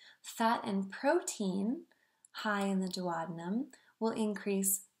 Fat and protein high in the duodenum will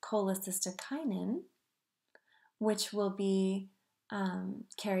increase cholecystokinin, which will be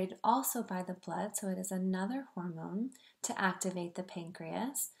carried also by the blood, so it is another hormone to activate the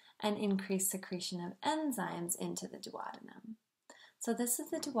pancreas and increase secretion of enzymes into the duodenum. So this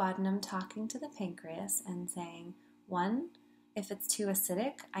is the duodenum talking to the pancreas and saying, 1, if it's too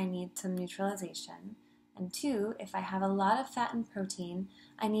acidic, I need some neutralization. And 2, if I have a lot of fat and protein,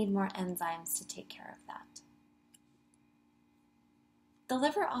 I need more enzymes to take care of that. The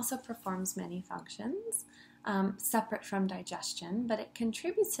liver also performs many functions separate from digestion, but it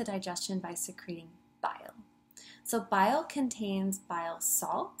contributes to digestion by secreting bile. So bile contains bile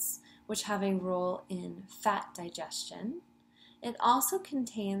salts, which have a role in fat digestion. It also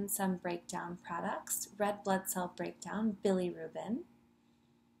contains some breakdown products, red blood cell breakdown, bilirubin,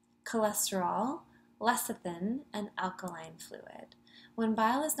 cholesterol, lecithin, and alkaline fluid. When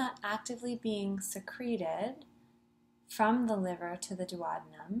bile is not actively being secreted from the liver to the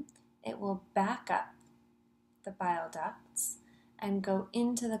duodenum, it will back up the bile ducts and go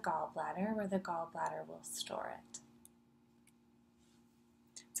into the gallbladder, where the gallbladder will store it.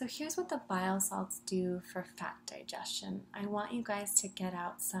 So here's what the bile salts do for fat digestion. I want you guys to get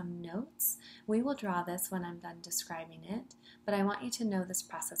out some notes. We will draw this when I'm done describing it, but I want you to know this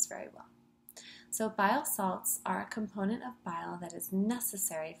process very well. So bile salts are a component of bile that is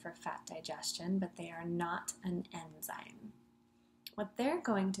necessary for fat digestion, but they are not an enzyme. What they're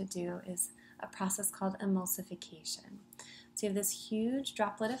going to do is a process called emulsification. So you have this huge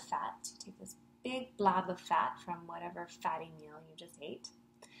droplet of fat. You take this big blob of fat from whatever fatty meal you just ate,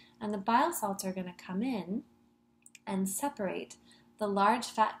 and the bile salts are going to come in and separate the large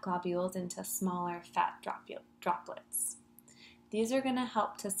fat globules into smaller fat droplets. These are going to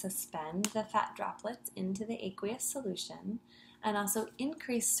help to suspend the fat droplets into the aqueous solution and also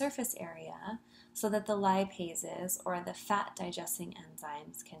increase surface area so that the lipases, or the fat digesting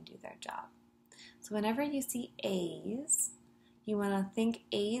enzymes, can do their job. So whenever you see A's, you want to think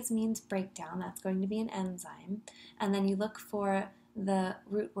A's means breakdown. That's going to be an enzyme. And then you look for the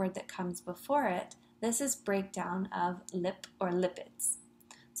root word that comes before it. This is breakdown of lip or lipids.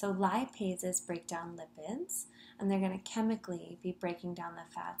 So lipases break down lipids, and they're going to chemically be breaking down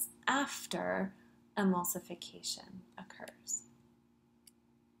the fats after emulsification occurs.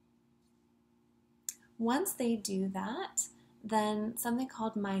 Once they do that, then something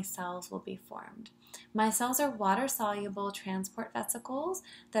called micelles will be formed. Micelles are water-soluble transport vesicles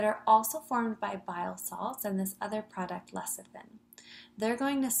that are also formed by bile salts and this other product, lecithin. They're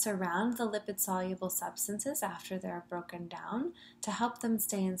going to surround the lipid-soluble substances after they're broken down to help them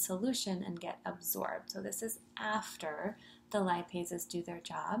stay in solution and get absorbed. So this is after the lipases do their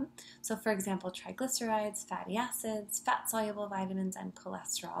job. So for example, triglycerides, fatty acids, fat-soluble vitamins, and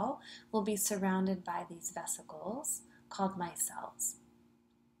cholesterol will be surrounded by these vesicles called micelles.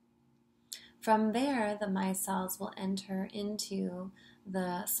 From there, the micelles will enter into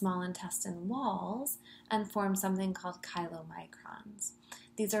the small intestine walls and form something called chylomicrons.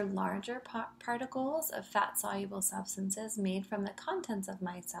 These are larger particles of fat-soluble substances made from the contents of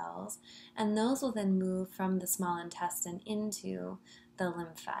micelles, and those will then move from the small intestine into the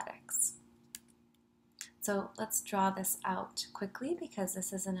lymphatics. So let's draw this out quickly because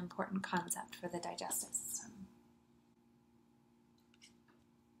this is an important concept for the digestive system.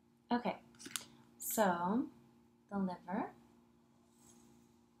 Okay, so the liver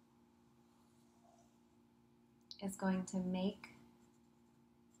is going to make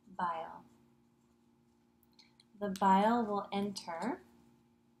bile. The bile will enter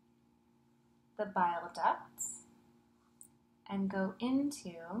the bile ducts and go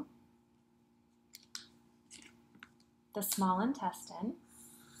into the small intestine.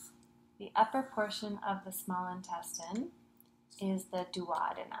 The upper portion of the small intestine is the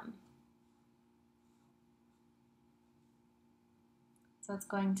duodenum. So it's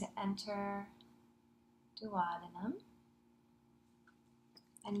going to enter duodenum.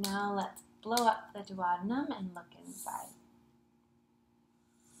 And now let's blow up the duodenum and look inside.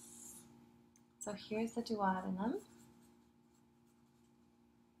 So here's the duodenum,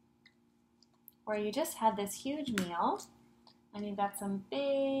 where you just had this huge meal and you've got some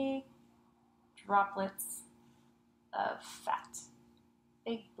big droplets of fat,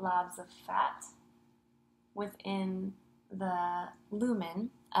 big blobs of fat within the lumen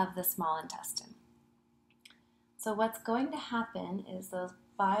of the small intestine. So what's going to happen is those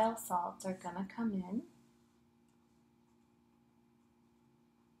bile salts are going to come in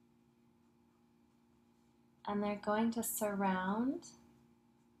and they're going to surround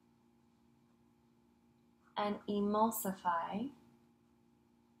and emulsify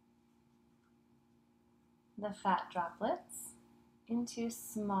the fat droplets into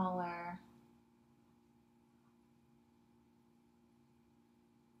smaller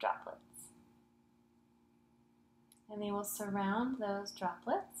droplets. And they will surround those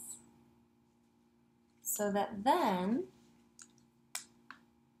droplets so that then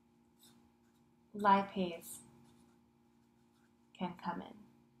lipase can come in.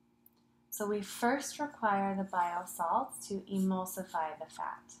 So we first require the bile salts to emulsify the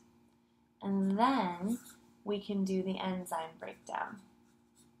fat, and then we can do the enzyme breakdown.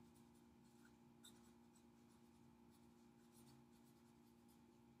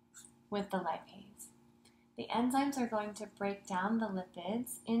 With the lipase. the enzymes are going to break down the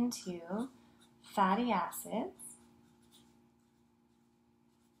lipids into fatty acids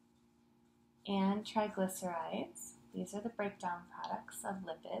and triglycerides. These are the breakdown products of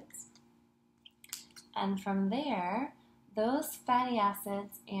lipids. And from there, those fatty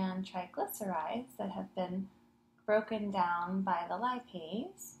acids and triglycerides that have been broken down by the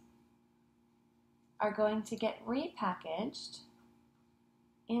lipase are going to get repackaged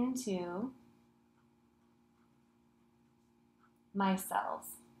into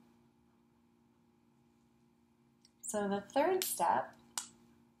micelles. So the third step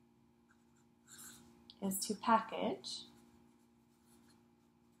is to package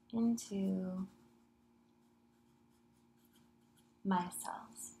into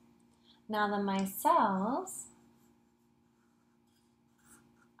micelles. Now the micelles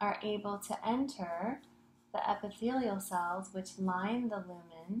are able to enter the epithelial cells which line the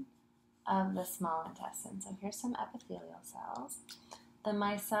lumen of the small intestine. So here's some epithelial cells. The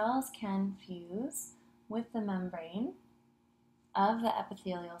micelles can fuse with the membrane of the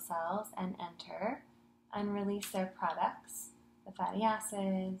epithelial cells and enter and release their products, the fatty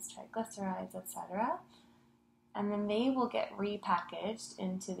acids, triglycerides, etc. And then they will get repackaged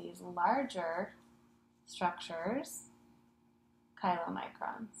into these larger structures,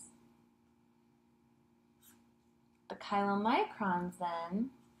 chylomicrons. The chylomicrons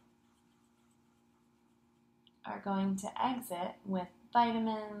then are going to exit with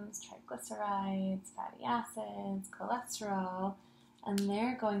vitamins, triglycerides, fatty acids, cholesterol, and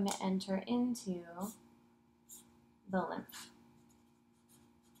they're going to enter into the lymph.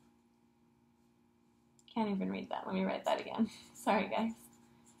 Can't even read that. Let me write that again. Sorry, guys.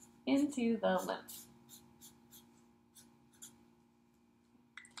 Into the lymph.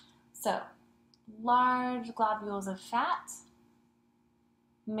 So, large globules of fat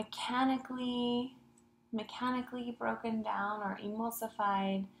mechanically broken down or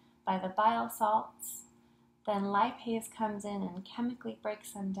emulsified by the bile salts. Then lipase comes in and chemically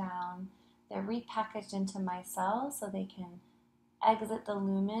breaks them down. They're repackaged into micelles so they can exit the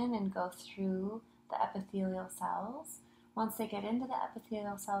lumen and go through the epithelial cells. Once they get into the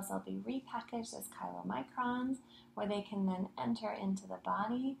epithelial cells, they'll be repackaged as chylomicrons, where they can then enter into the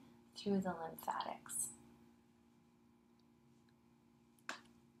body through the lymphatics.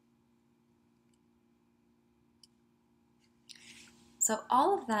 So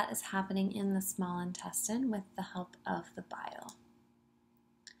all of that is happening in the small intestine with the help of the bile.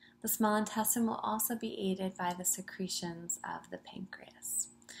 The small intestine will also be aided by the secretions of the pancreas.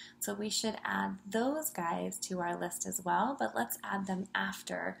 So we should add those guys to our list as well, but let's add them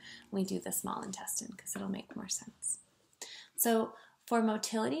after we do the small intestine because it'll make more sense. So for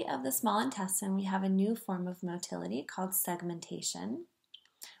motility of the small intestine, we have a new form of motility called segmentation.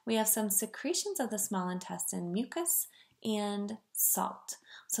 We have some secretions of the small intestine, mucus and salt.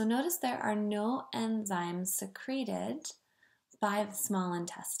 So notice there are no enzymes secreted by the small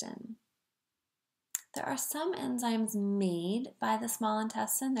intestine. There are some enzymes made by the small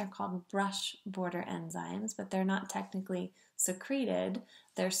intestine. They're called brush border enzymes, but they're not technically secreted.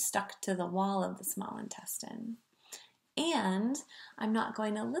 They're stuck to the wall of the small intestine. And I'm not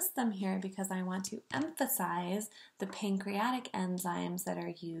going to list them here because I want to emphasize the pancreatic enzymes that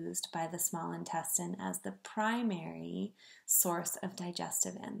are used by the small intestine as the primary source of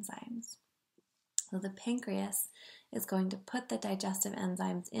digestive enzymes. So the pancreas is going to put the digestive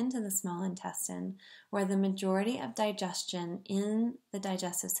enzymes into the small intestine where the majority of digestion in the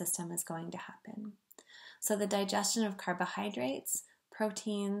digestive system is going to happen. So the digestion of carbohydrates,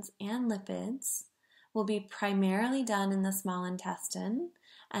 proteins, and lipids will be primarily done in the small intestine,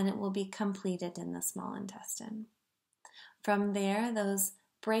 and it will be completed in the small intestine. From there, those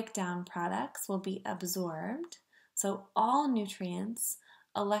breakdown products will be absorbed. So all nutrients,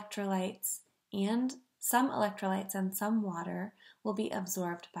 electrolytes, and some water will be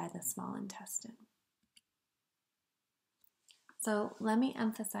absorbed by the small intestine. So let me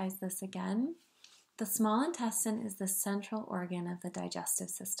emphasize this again. The small intestine is the central organ of the digestive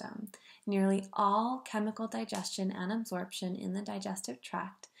system. Nearly all chemical digestion and absorption in the digestive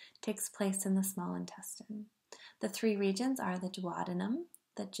tract takes place in the small intestine. The three regions are the duodenum,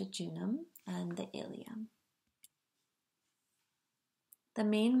 the jejunum, and the ileum. The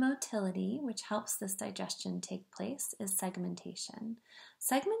main motility which helps this digestion take place is segmentation.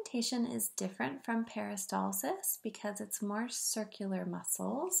 Segmentation is different from peristalsis because it's more circular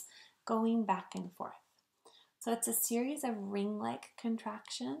muscles going back and forth. So it's a series of ring-like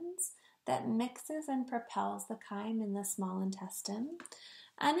contractions that mixes and propels the chyme in the small intestine,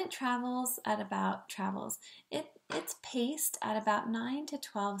 and it it's paced at about 9 to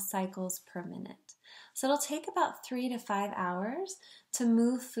 12 cycles per minute. So it'll take about 3 to 5 hours to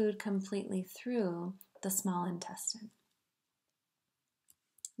move food completely through the small intestine.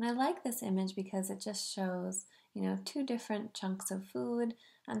 And I like this image because it just shows, two different chunks of food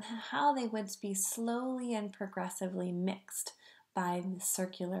and how they would be slowly and progressively mixed by the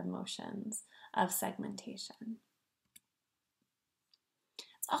circular motions of segmentation.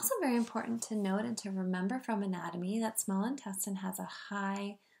 It's also very important to note and to remember from anatomy that small intestine has a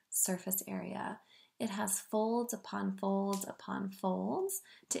high surface area. It has folds upon folds upon folds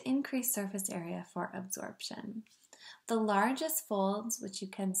to increase surface area for absorption. The largest folds, which you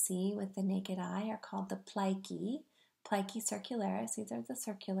can see with the naked eye, are called the plicae circularis. These are the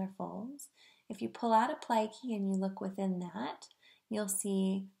circular folds. If you pull out a plicae and you look within that, you'll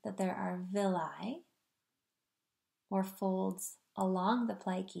see that there are villi, or folds along the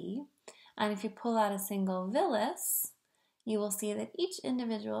plicae. And if you pull out a single villus, you will see that each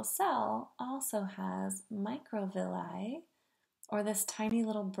individual cell also has microvilli, or this tiny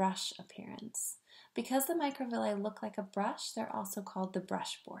little brush appearance. Because the microvilli look like a brush, they're also called the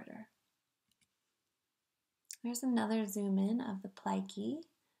brush border. There's another zoom in of the plicae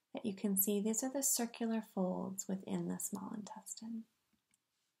that you can see. These are the circular folds within the small intestine.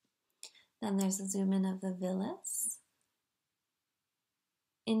 Then there's a zoom in of the villus,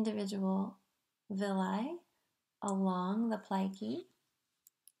 individual villi along the plicae,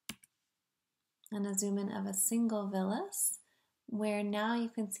 and a zoom in of a single villus, where now you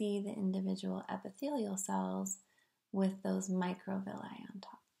can see the individual epithelial cells with those microvilli on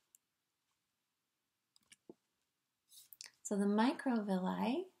top. So the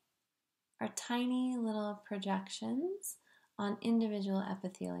microvilli are tiny little projections on individual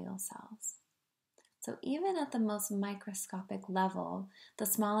epithelial cells. So even at the most microscopic level, the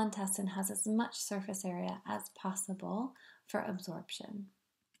small intestine has as much surface area as possible for absorption.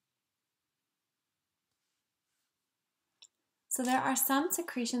 So there are some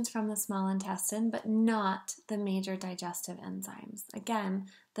secretions from the small intestine, but not the major digestive enzymes. Again,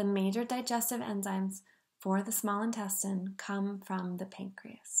 the major digestive enzymes for the small intestine come from the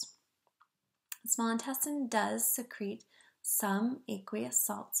pancreas. The small intestine does secrete some aqueous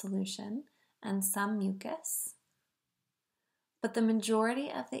salt solution and some mucus, but the majority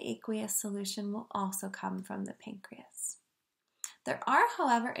of the aqueous solution will also come from the pancreas. There are,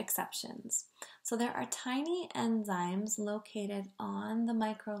 however, exceptions. So there are tiny enzymes located on the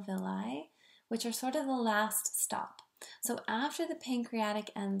microvilli, which are sort of the last stop. So after the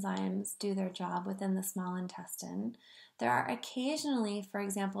pancreatic enzymes do their job within the small intestine, there are occasionally, for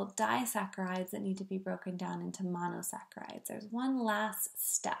example, disaccharides that need to be broken down into monosaccharides. There's one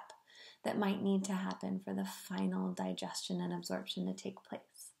last step that might need to happen for the final digestion and absorption to take place.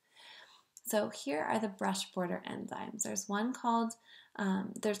 So here are the brush border enzymes. There's one called,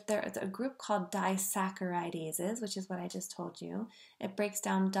 there's a group called disaccharidases, which is what I just told you. It breaks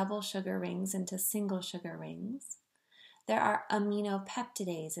down double sugar rings into single sugar rings. There are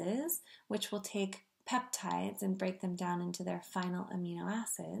aminopeptidases, which will take peptides and break them down into their final amino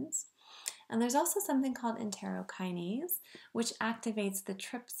acids. And there's also something called enterokinase, which activates the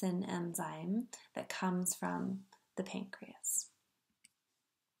trypsin enzyme that comes from the pancreas.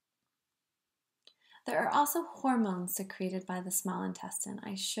 There are also hormones secreted by the small intestine.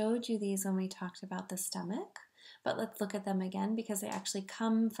 I showed you these when we talked about the stomach, but let's look at them again because they actually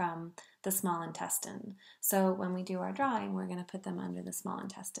come from the small intestine. So when we do our drawing, we're going to put them under the small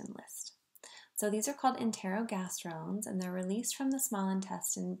intestine list. So these are called enterogastrones, and they're released from the small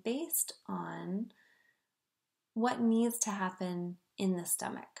intestine based on what needs to happen in the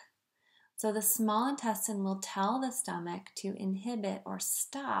stomach. So the small intestine will tell the stomach to inhibit or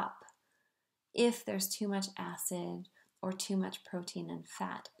stop if there's too much acid or too much protein and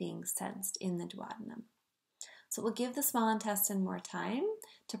fat being sensed in the duodenum. So it will give the small intestine more time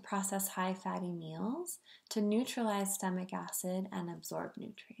to process high fatty meals, to neutralize stomach acid and absorb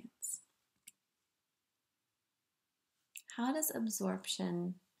nutrients. How does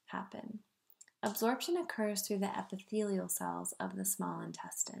absorption happen? Absorption occurs through the epithelial cells of the small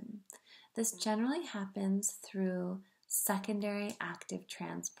intestine. This generally happens through secondary active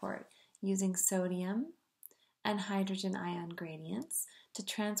transport using sodium and hydrogen ion gradients to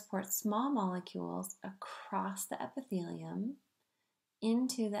transport small molecules across the epithelium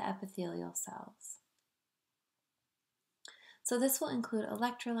into the epithelial cells. So this will include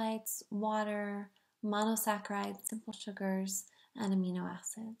electrolytes, water, monosaccharides, simple sugars, and amino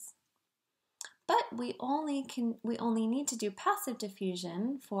acids. But we only need to do passive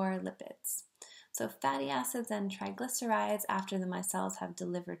diffusion for lipids. So fatty acids and triglycerides, after the micelles have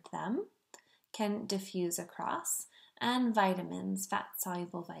delivered them, can diffuse across, and vitamins,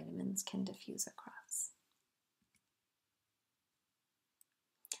 fat-soluble vitamins, can diffuse across.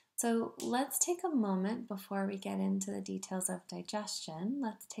 So let's take a moment before we get into the details of digestion.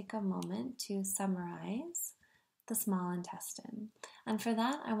 Let's take a moment to summarize the small intestine. And for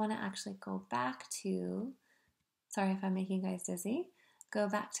that, I want to actually go back to, sorry if I'm making you guys dizzy, go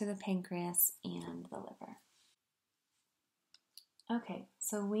back to the pancreas and the liver. Okay,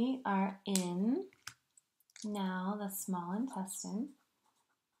 so we are in now the small intestine.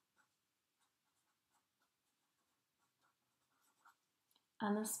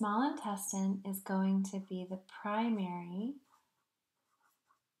 And the small intestine is going to be the primary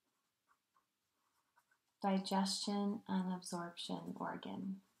digestion and absorption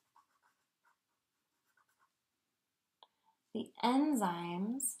organ. The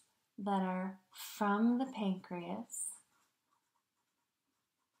enzymes that are from the pancreas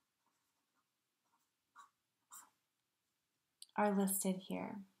are listed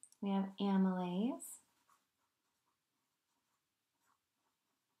here. We have amylase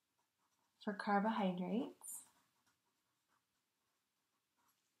for carbohydrates.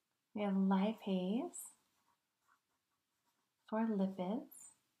 We have lipase for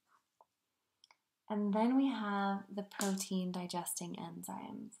lipids. And then we have the protein digesting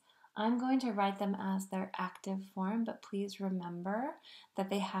enzymes. I'm going to write them as their active form, but please remember that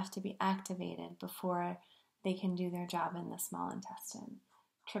they have to be activated before they can do their job in the small intestine.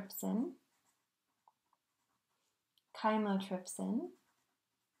 Trypsin, chymotrypsin,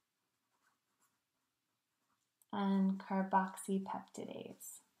 and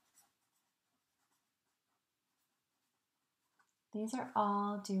carboxypeptidase. These are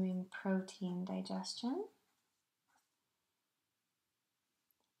all doing protein digestion.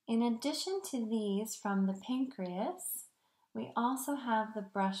 In addition to these from the pancreas, we also have the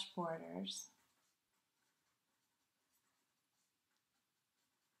brush borders.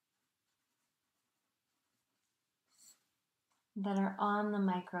 That are on the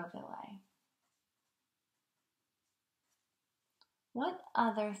microvilli. What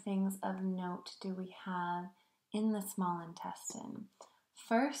other things of note do we have in the small intestine?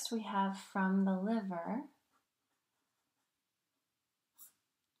 First, we have from the liver,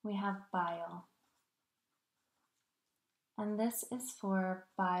 we have bile. And this is for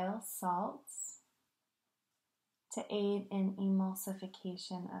bile salts to aid in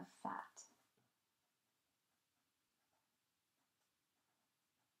emulsification of fat.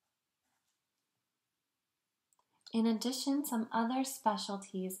 In addition, some other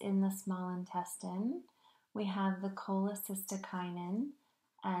specialties in the small intestine, we have the cholecystokinin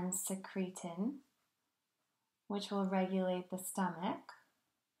and secretin, which will regulate the stomach.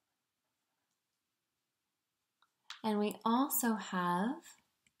 And we also have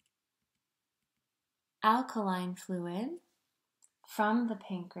alkaline fluid from the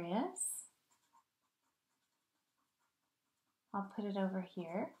pancreas. I'll put it over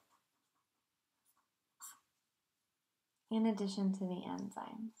here. In addition to the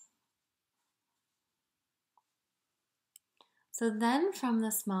enzymes. So then from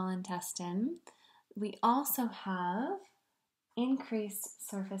the small intestine, we also have increased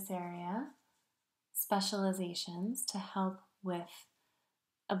surface area specializations to help with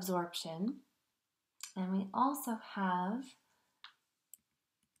absorption. And we also have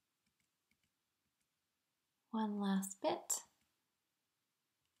one last bit.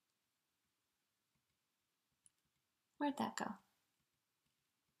 Where'd that go?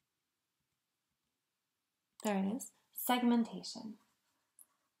 There it is. Segmentation.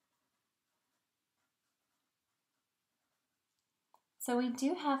 So we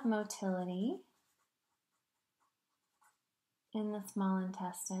do have motility in the small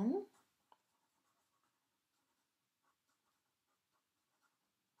intestine,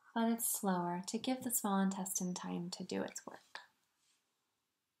 but it's slower to give the small intestine time to do its work.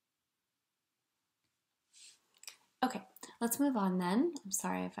 Okay, let's move on then. I'm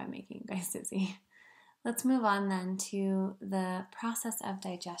sorry if I'm making you guys dizzy. Let's move on then to the process of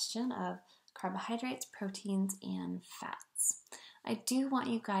digestion of carbohydrates, proteins, and fats. I do want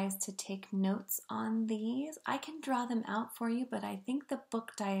you guys to take notes on these. I can draw them out for you, but I think the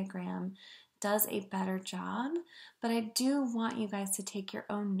book diagram does a better job. But I do want you guys to take your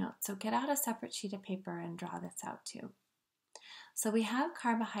own notes. So get out a separate sheet of paper and draw this out too. So we have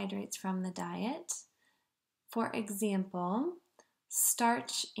carbohydrates from the diet. For example,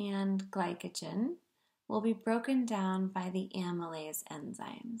 starch and glycogen will be broken down by the amylase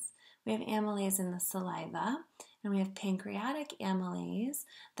enzymes. We have amylase in the saliva, And we have pancreatic amylase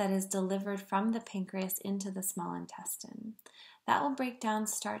that is delivered from the pancreas into the small intestine. That will break down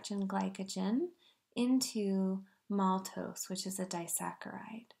starch and glycogen into maltose, which is a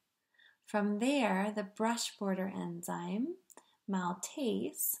disaccharide. From there, the brush border enzyme,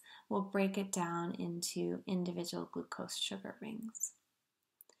 maltase, will break it down into individual glucose sugar rings.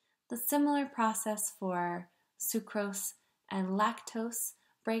 The similar process for sucrose and lactose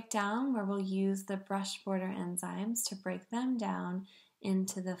breakdown, where we'll use the brush border enzymes to break them down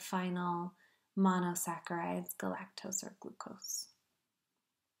into the final monosaccharides, galactose or glucose.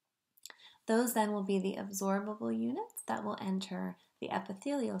 Those then will be the absorbable units that will enter the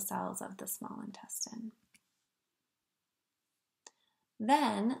epithelial cells of the small intestine.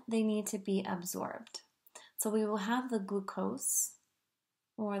 Then they need to be absorbed. So we will have the glucose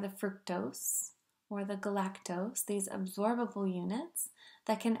or the fructose or the galactose, these absorbable units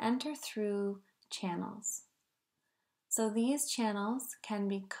that can enter through channels. So these channels can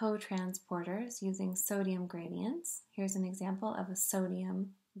be co-transporters using sodium gradients. Here's an example of a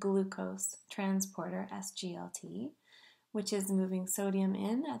sodium glucose transporter, SGLT, which is moving sodium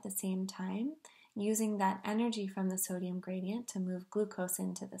in at the same time, using that energy from the sodium gradient to move glucose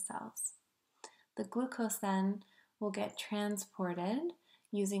into the cells. The glucose then will get transported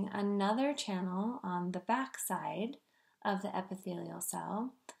using another channel on the back side of the epithelial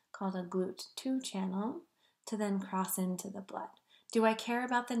cell called a GLUT2 channel to then cross into the blood. Do I care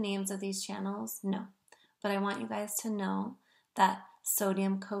about the names of these channels? No, but I want you guys to know that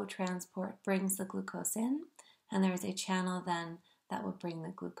sodium co-transport brings the glucose in, and there is a channel then that will bring the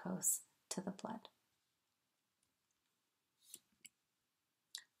glucose to the blood.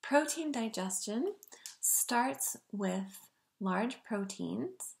 Protein digestion starts with large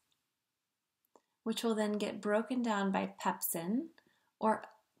proteins, which will then get broken down by pepsin, or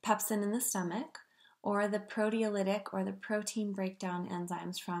pepsin in the stomach, or the proteolytic or the protein breakdown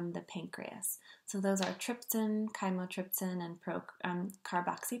enzymes from the pancreas. So those are trypsin, chymotrypsin, and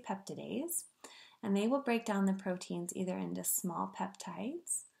carboxypeptidase. And they will break down the proteins either into small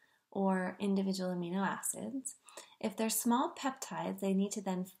peptides or individual amino acids. If they're small peptides, they need to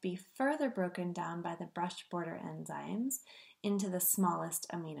then be further broken down by the brush border enzymes into the smallest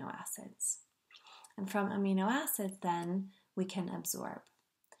amino acids. And from amino acids, then, we can absorb.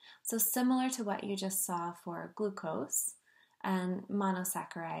 So similar to what you just saw for glucose and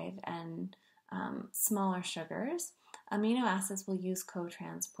monosaccharide and smaller sugars, amino acids will use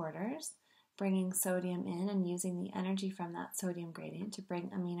co-transporters, bringing sodium in and using the energy from that sodium gradient to bring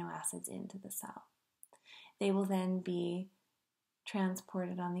amino acids into the cell. They will then be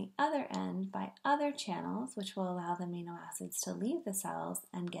transported on the other end by other channels, which will allow the amino acids to leave the cells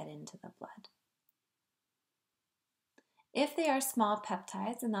and get into the blood. If they are small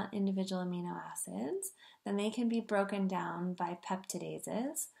peptides and not individual amino acids, then they can be broken down by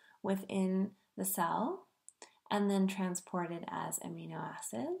peptidases within the cell and then transported as amino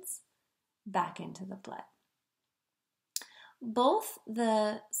acids back into the blood. Both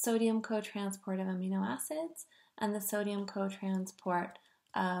the sodium co-transport of amino acids and the sodium co-transport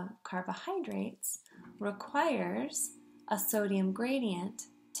of carbohydrates requires a sodium gradient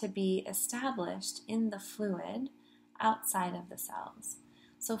to be established in the fluid outside of the cells.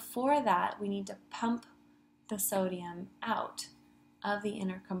 So for that, we need to pump the sodium out of the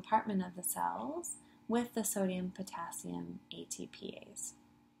inner compartment of the cells with the sodium-potassium ATPase.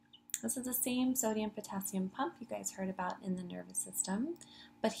 This is the same sodium-potassium pump you guys heard about in the nervous system,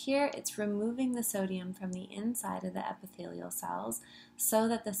 but here it's removing the sodium from the inside of the epithelial cells so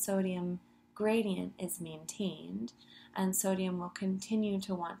that the sodium gradient is maintained, and sodium will continue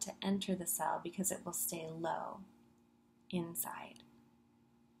to want to enter the cell because it will stay low inside.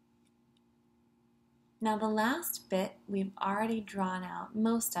 Now the last bit, we've already drawn out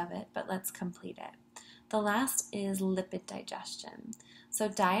most of it, but let's complete it. The last is lipid digestion. So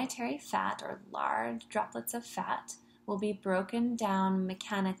dietary fat, or large droplets of fat, will be broken down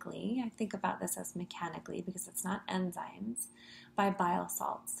mechanically. I think about this as mechanically because it's not enzymes, by bile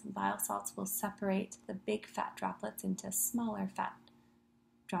salts. Bile salts will separate the big fat droplets into smaller fat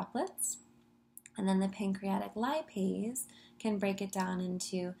droplets. And then the pancreatic lipase can break it down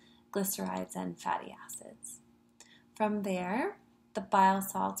into glycerides and fatty acids. From there, the bile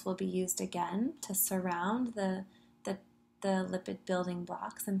salts will be used again to surround the lipid building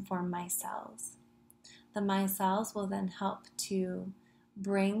blocks and form micelles. The micelles will then help to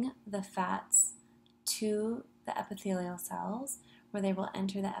bring the fats to the epithelial cells, where they will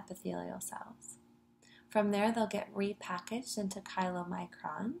enter the epithelial cells. From there, they'll get repackaged into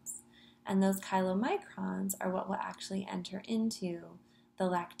chylomicrons, and those chylomicrons are what will actually enter into the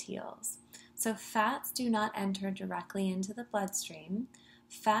lacteals. So fats do not enter directly into the bloodstream.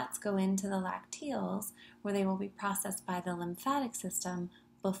 Fats go into the lacteals, where they will be processed by the lymphatic system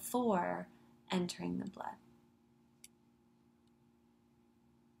before entering the blood.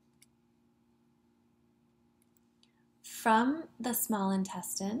 From the small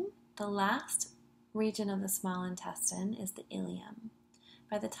intestine, the last region of the small intestine is the ileum.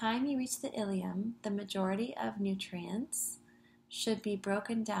 By the time you reach the ileum, the majority of nutrients should be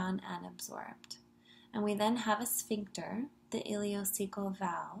broken down and absorbed. And we then have a sphincter, the ileocecal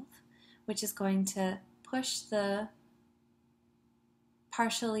valve, which is going to push the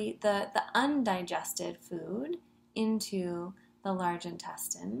undigested food into the large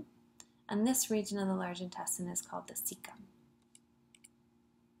intestine. And this region of the large intestine is called the cecum.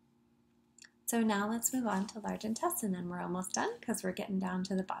 So now let's move on to large intestine, and we're almost done because we're getting down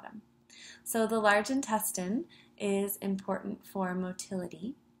to the bottom. So the large intestine is important for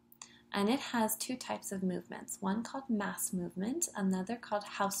motility, and it has two types of movements, one called mass movement, another called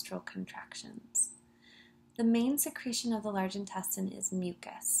haustral contractions. The main secretion of the large intestine is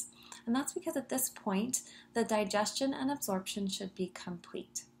mucus, and that's because at this point, the digestion and absorption should be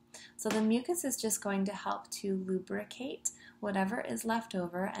complete. So the mucus is just going to help to lubricate whatever is left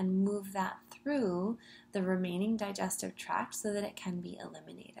over and move that through the remaining digestive tract so that it can be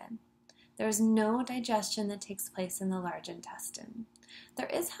eliminated. There is no digestion that takes place in the large intestine. There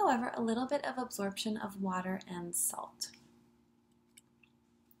is, however, a little bit of absorption of water and salt.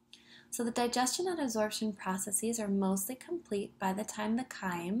 So the digestion and absorption processes are mostly complete by the time the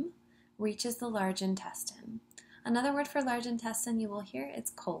chyme reaches the large intestine. Another word for large intestine you will hear is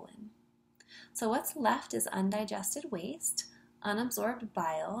colon. So what's left is undigested waste, unabsorbed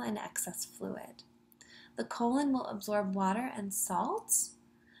bile, and excess fluid. The colon will absorb water and salts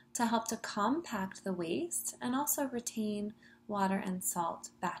to help to compact the waste and also retain water and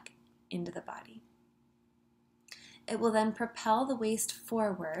salt back into the body. It will then propel the waste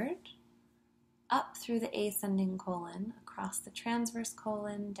forward up through the ascending colon, across the transverse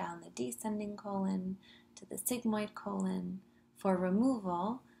colon, down the descending colon, to the sigmoid colon for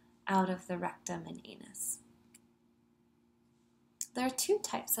removal out of the rectum and anus. There are two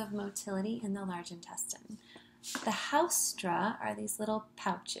types of motility in the large intestine. The haustra are these little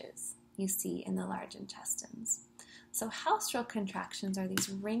pouches you see in the large intestines. So haustral contractions are these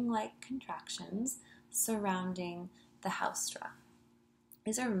ring-like contractions surrounding the haustra.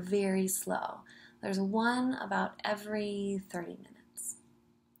 These are very slow. There's one about every 30 minutes.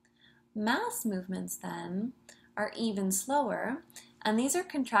 Mass movements then are even slower, and these are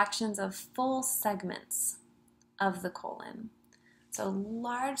contractions of full segments of the colon. So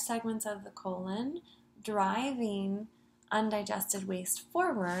large segments of the colon driving undigested waste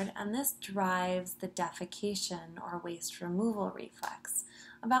forward, and this drives the defecation or waste removal reflex,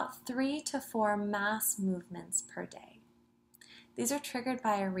 about 3 to 4 mass movements per day. These are triggered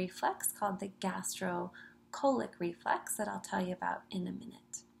by a reflex called the gastrocolic reflex that I'll tell you about in a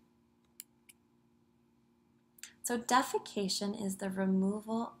minute. So defecation is the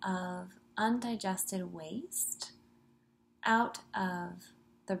removal of undigested waste out of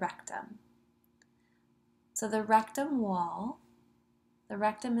the rectum. So the rectum wall, the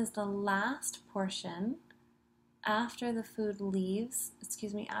rectum is the last portion after the food leaves,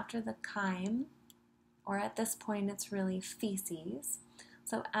 after the chyme, or at this point it's really feces.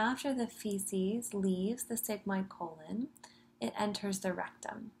 So after the feces leaves the sigmoid colon, it enters the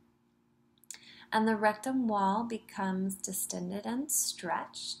rectum. And the rectum wall becomes distended and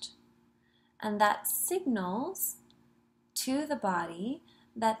stretched, and that signals to the body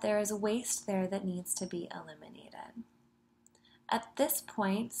that there is waste there that needs to be eliminated. At this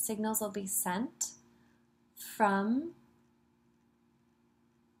point, signals will be sent from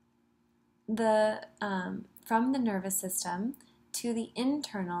the nervous system to the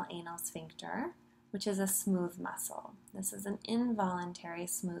internal anal sphincter, which is a smooth muscle. This is an involuntary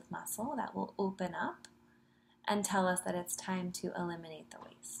smooth muscle that will open up and tell us that it's time to eliminate the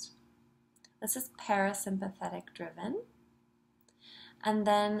waste. This is parasympathetic driven. And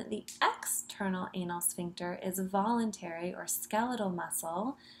then the external anal sphincter is voluntary or skeletal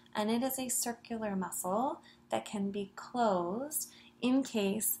muscle, and it is a circular muscle that can be closed in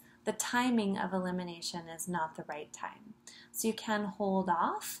case the timing of elimination is not the right time. So you can hold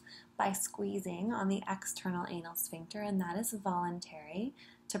off by squeezing on the external anal sphincter, and that is voluntary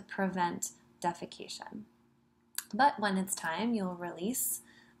to prevent defecation. But when it's time, you'll release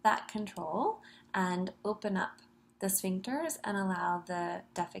that control and open up the sphincters and allow the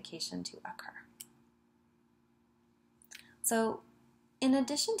defecation to occur. So in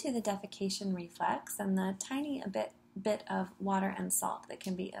addition to the defecation reflex and the tiny bit bit of water and salt that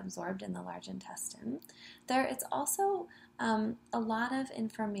can be absorbed in the large intestine. There is also a lot of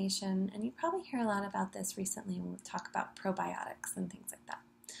information, and you probably hear a lot about this recently when we talk about probiotics and things like that.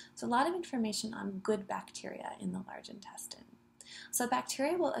 So a lot of information on good bacteria in the large intestine. So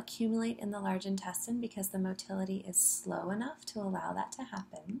bacteria will accumulate in the large intestine because the motility is slow enough to allow that to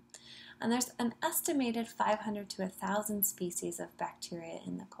happen. And there's an estimated 500 to 1,000 species of bacteria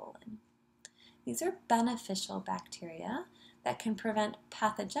in the colon. These are beneficial bacteria that can prevent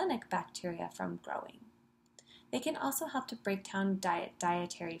pathogenic bacteria from growing. They can also help to break down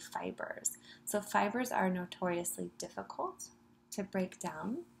dietary fibers. So fibers are notoriously difficult to break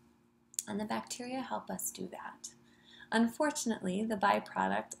down, and the bacteria help us do that. Unfortunately, the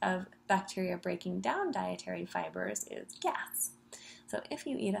byproduct of bacteria breaking down dietary fibers is gas. So if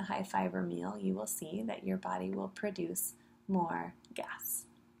you eat a high fiber meal, you will see that your body will produce more gas.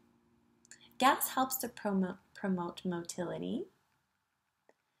 Gas helps to promote motility,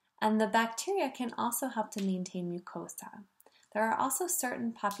 and the bacteria can also help to maintain mucosa. There are also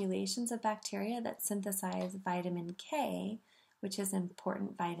certain populations of bacteria that synthesize vitamin K, which is an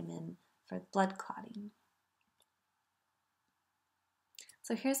important vitamin for blood clotting.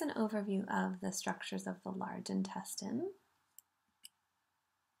 So here's an overview of the structures of the large intestine.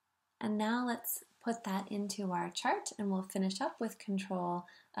 And now let's put that into our chart, and we'll finish up with control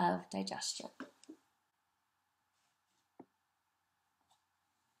of digestion.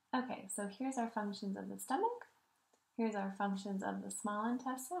 Okay, so here's our functions of the stomach. Here's our functions of the small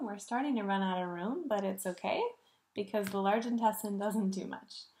intestine. We're starting to run out of room, but it's okay because the large intestine doesn't do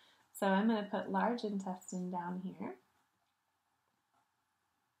much. So I'm going to put large intestine down here.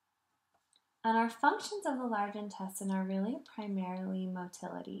 And our functions of the large intestine are really primarily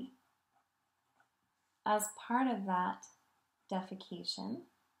motility. As part of that, defecation.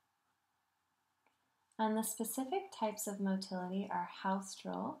 And the specific types of motility are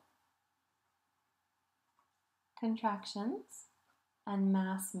haustral, contractions, and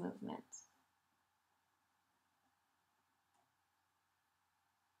mass movement.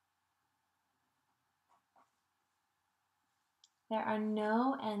 There are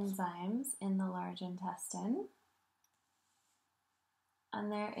no enzymes in the large intestine,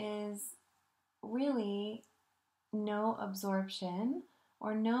 and there is really no absorption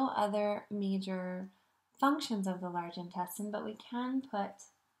or no other major functions of the large intestine, but we can put,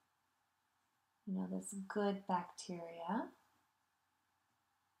 this good bacteria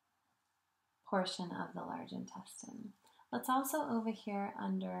portion of the large intestine. Let's also over here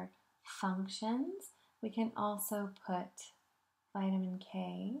under functions, we can also put vitamin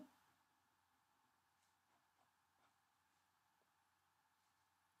K,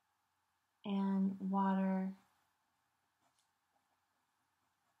 and water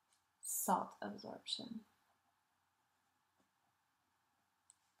salt absorption.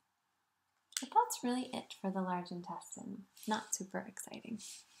 But that's really it for the large intestine. Not super exciting.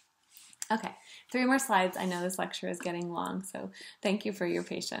 Okay, 3 more slides. I know this lecture is getting long, so thank you for your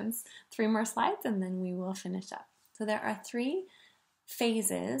patience. 3 more slides and then we will finish up. So there are 3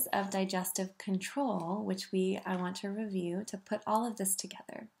 phases of digestive control, which I want to review to put all of this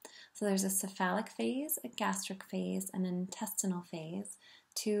together. So there's a cephalic phase, a gastric phase, and an intestinal phase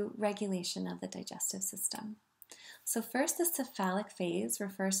to regulation of the digestive system. So first, the cephalic phase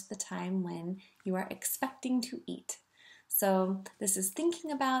refers to the time when you are expecting to eat. So this is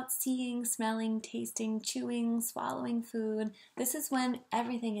thinking about seeing, smelling, tasting, chewing, swallowing food. This is when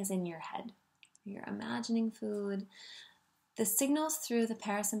everything is in your head. You're imagining food. The signals through the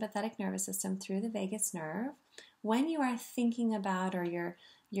parasympathetic nervous system, through the vagus nerve, when you are thinking about or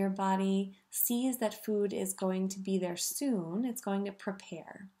your body sees that food is going to be there soon, it's going to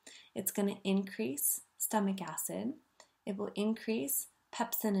prepare. It's going to increase stomach acid. It will increase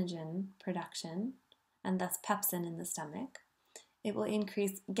pepsinogen production, and thus pepsin in the stomach. It will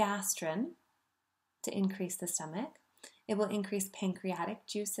increase gastrin to increase the stomach. It will increase pancreatic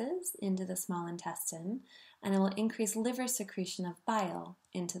juices into the small intestine, and it will increase liver secretion of bile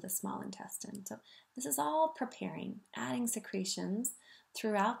into the small intestine. So this is all preparing, adding secretions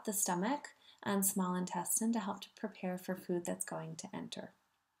throughout the stomach and small intestine to help to prepare for food that's going to enter.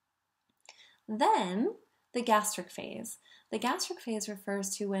 Then the gastric phase. The gastric phase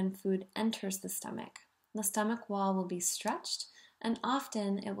refers to when food enters the stomach. The stomach wall will be stretched, and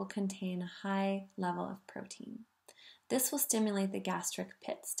often it will contain a high level of protein. This will stimulate the gastric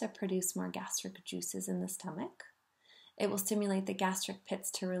pits to produce more gastric juices in the stomach. It will stimulate the gastric pits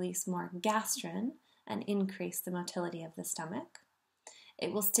to release more gastrin and increase the motility of the stomach.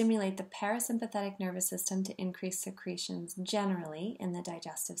 It will stimulate the parasympathetic nervous system to increase secretions generally in the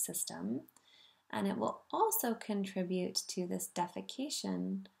digestive system. and it will also contribute to this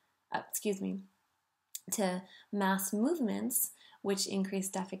defecation, to mass movements, which increase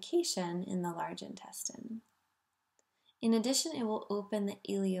defecation in the large intestine. In addition, it will open the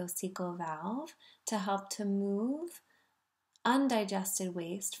ileocecal valve to help to move undigested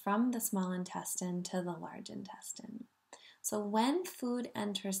waste from the small intestine to the large intestine. So when food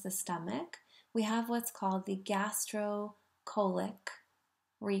enters the stomach, we have what's called the gastrocolic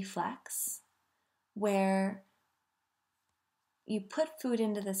reflex, where you put food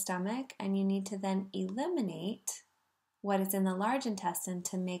into the stomach and you need to then eliminate what is in the large intestine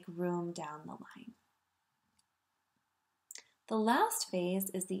to make room down the line. The last phase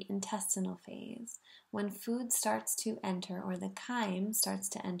is the intestinal phase, when food starts to enter, or the chyme starts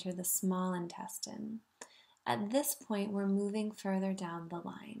to enter, the small intestine. At this point, we're moving further down the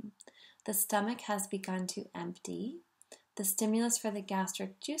line. The stomach has begun to empty. The stimulus for the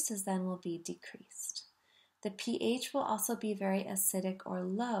gastric juices then will be decreased. The pH will also be very acidic or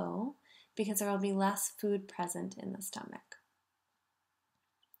low because there will be less food present in the stomach.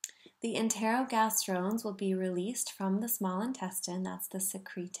 The enterogastrones will be released from the small intestine, that's the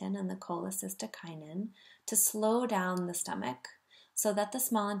secretin and the cholecystokinin, to slow down the stomach so that the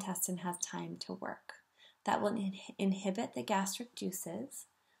small intestine has time to work. That will inhibit the gastric juices,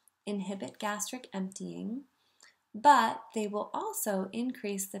 inhibit gastric emptying, but they will also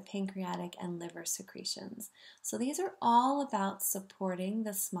increase the pancreatic and liver secretions. So these are all about supporting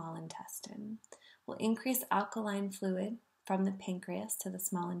the small intestine. Will increase alkaline fluid from the pancreas to the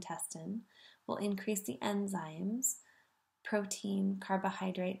small intestine, will increase the enzymes, protein,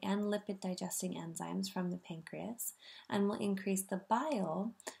 carbohydrate, and lipid digesting enzymes from the pancreas, and will increase the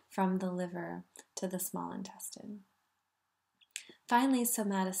bile from the liver to the small intestine. Finally,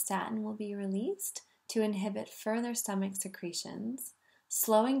 somatostatin will be released to inhibit further stomach secretions,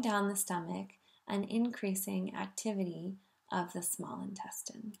 slowing down the stomach and increasing activity of the small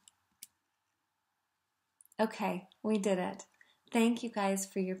intestine. Okay, we did it. Thank you guys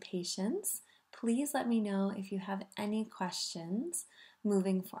for your patience. Please let me know if you have any questions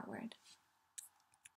moving forward.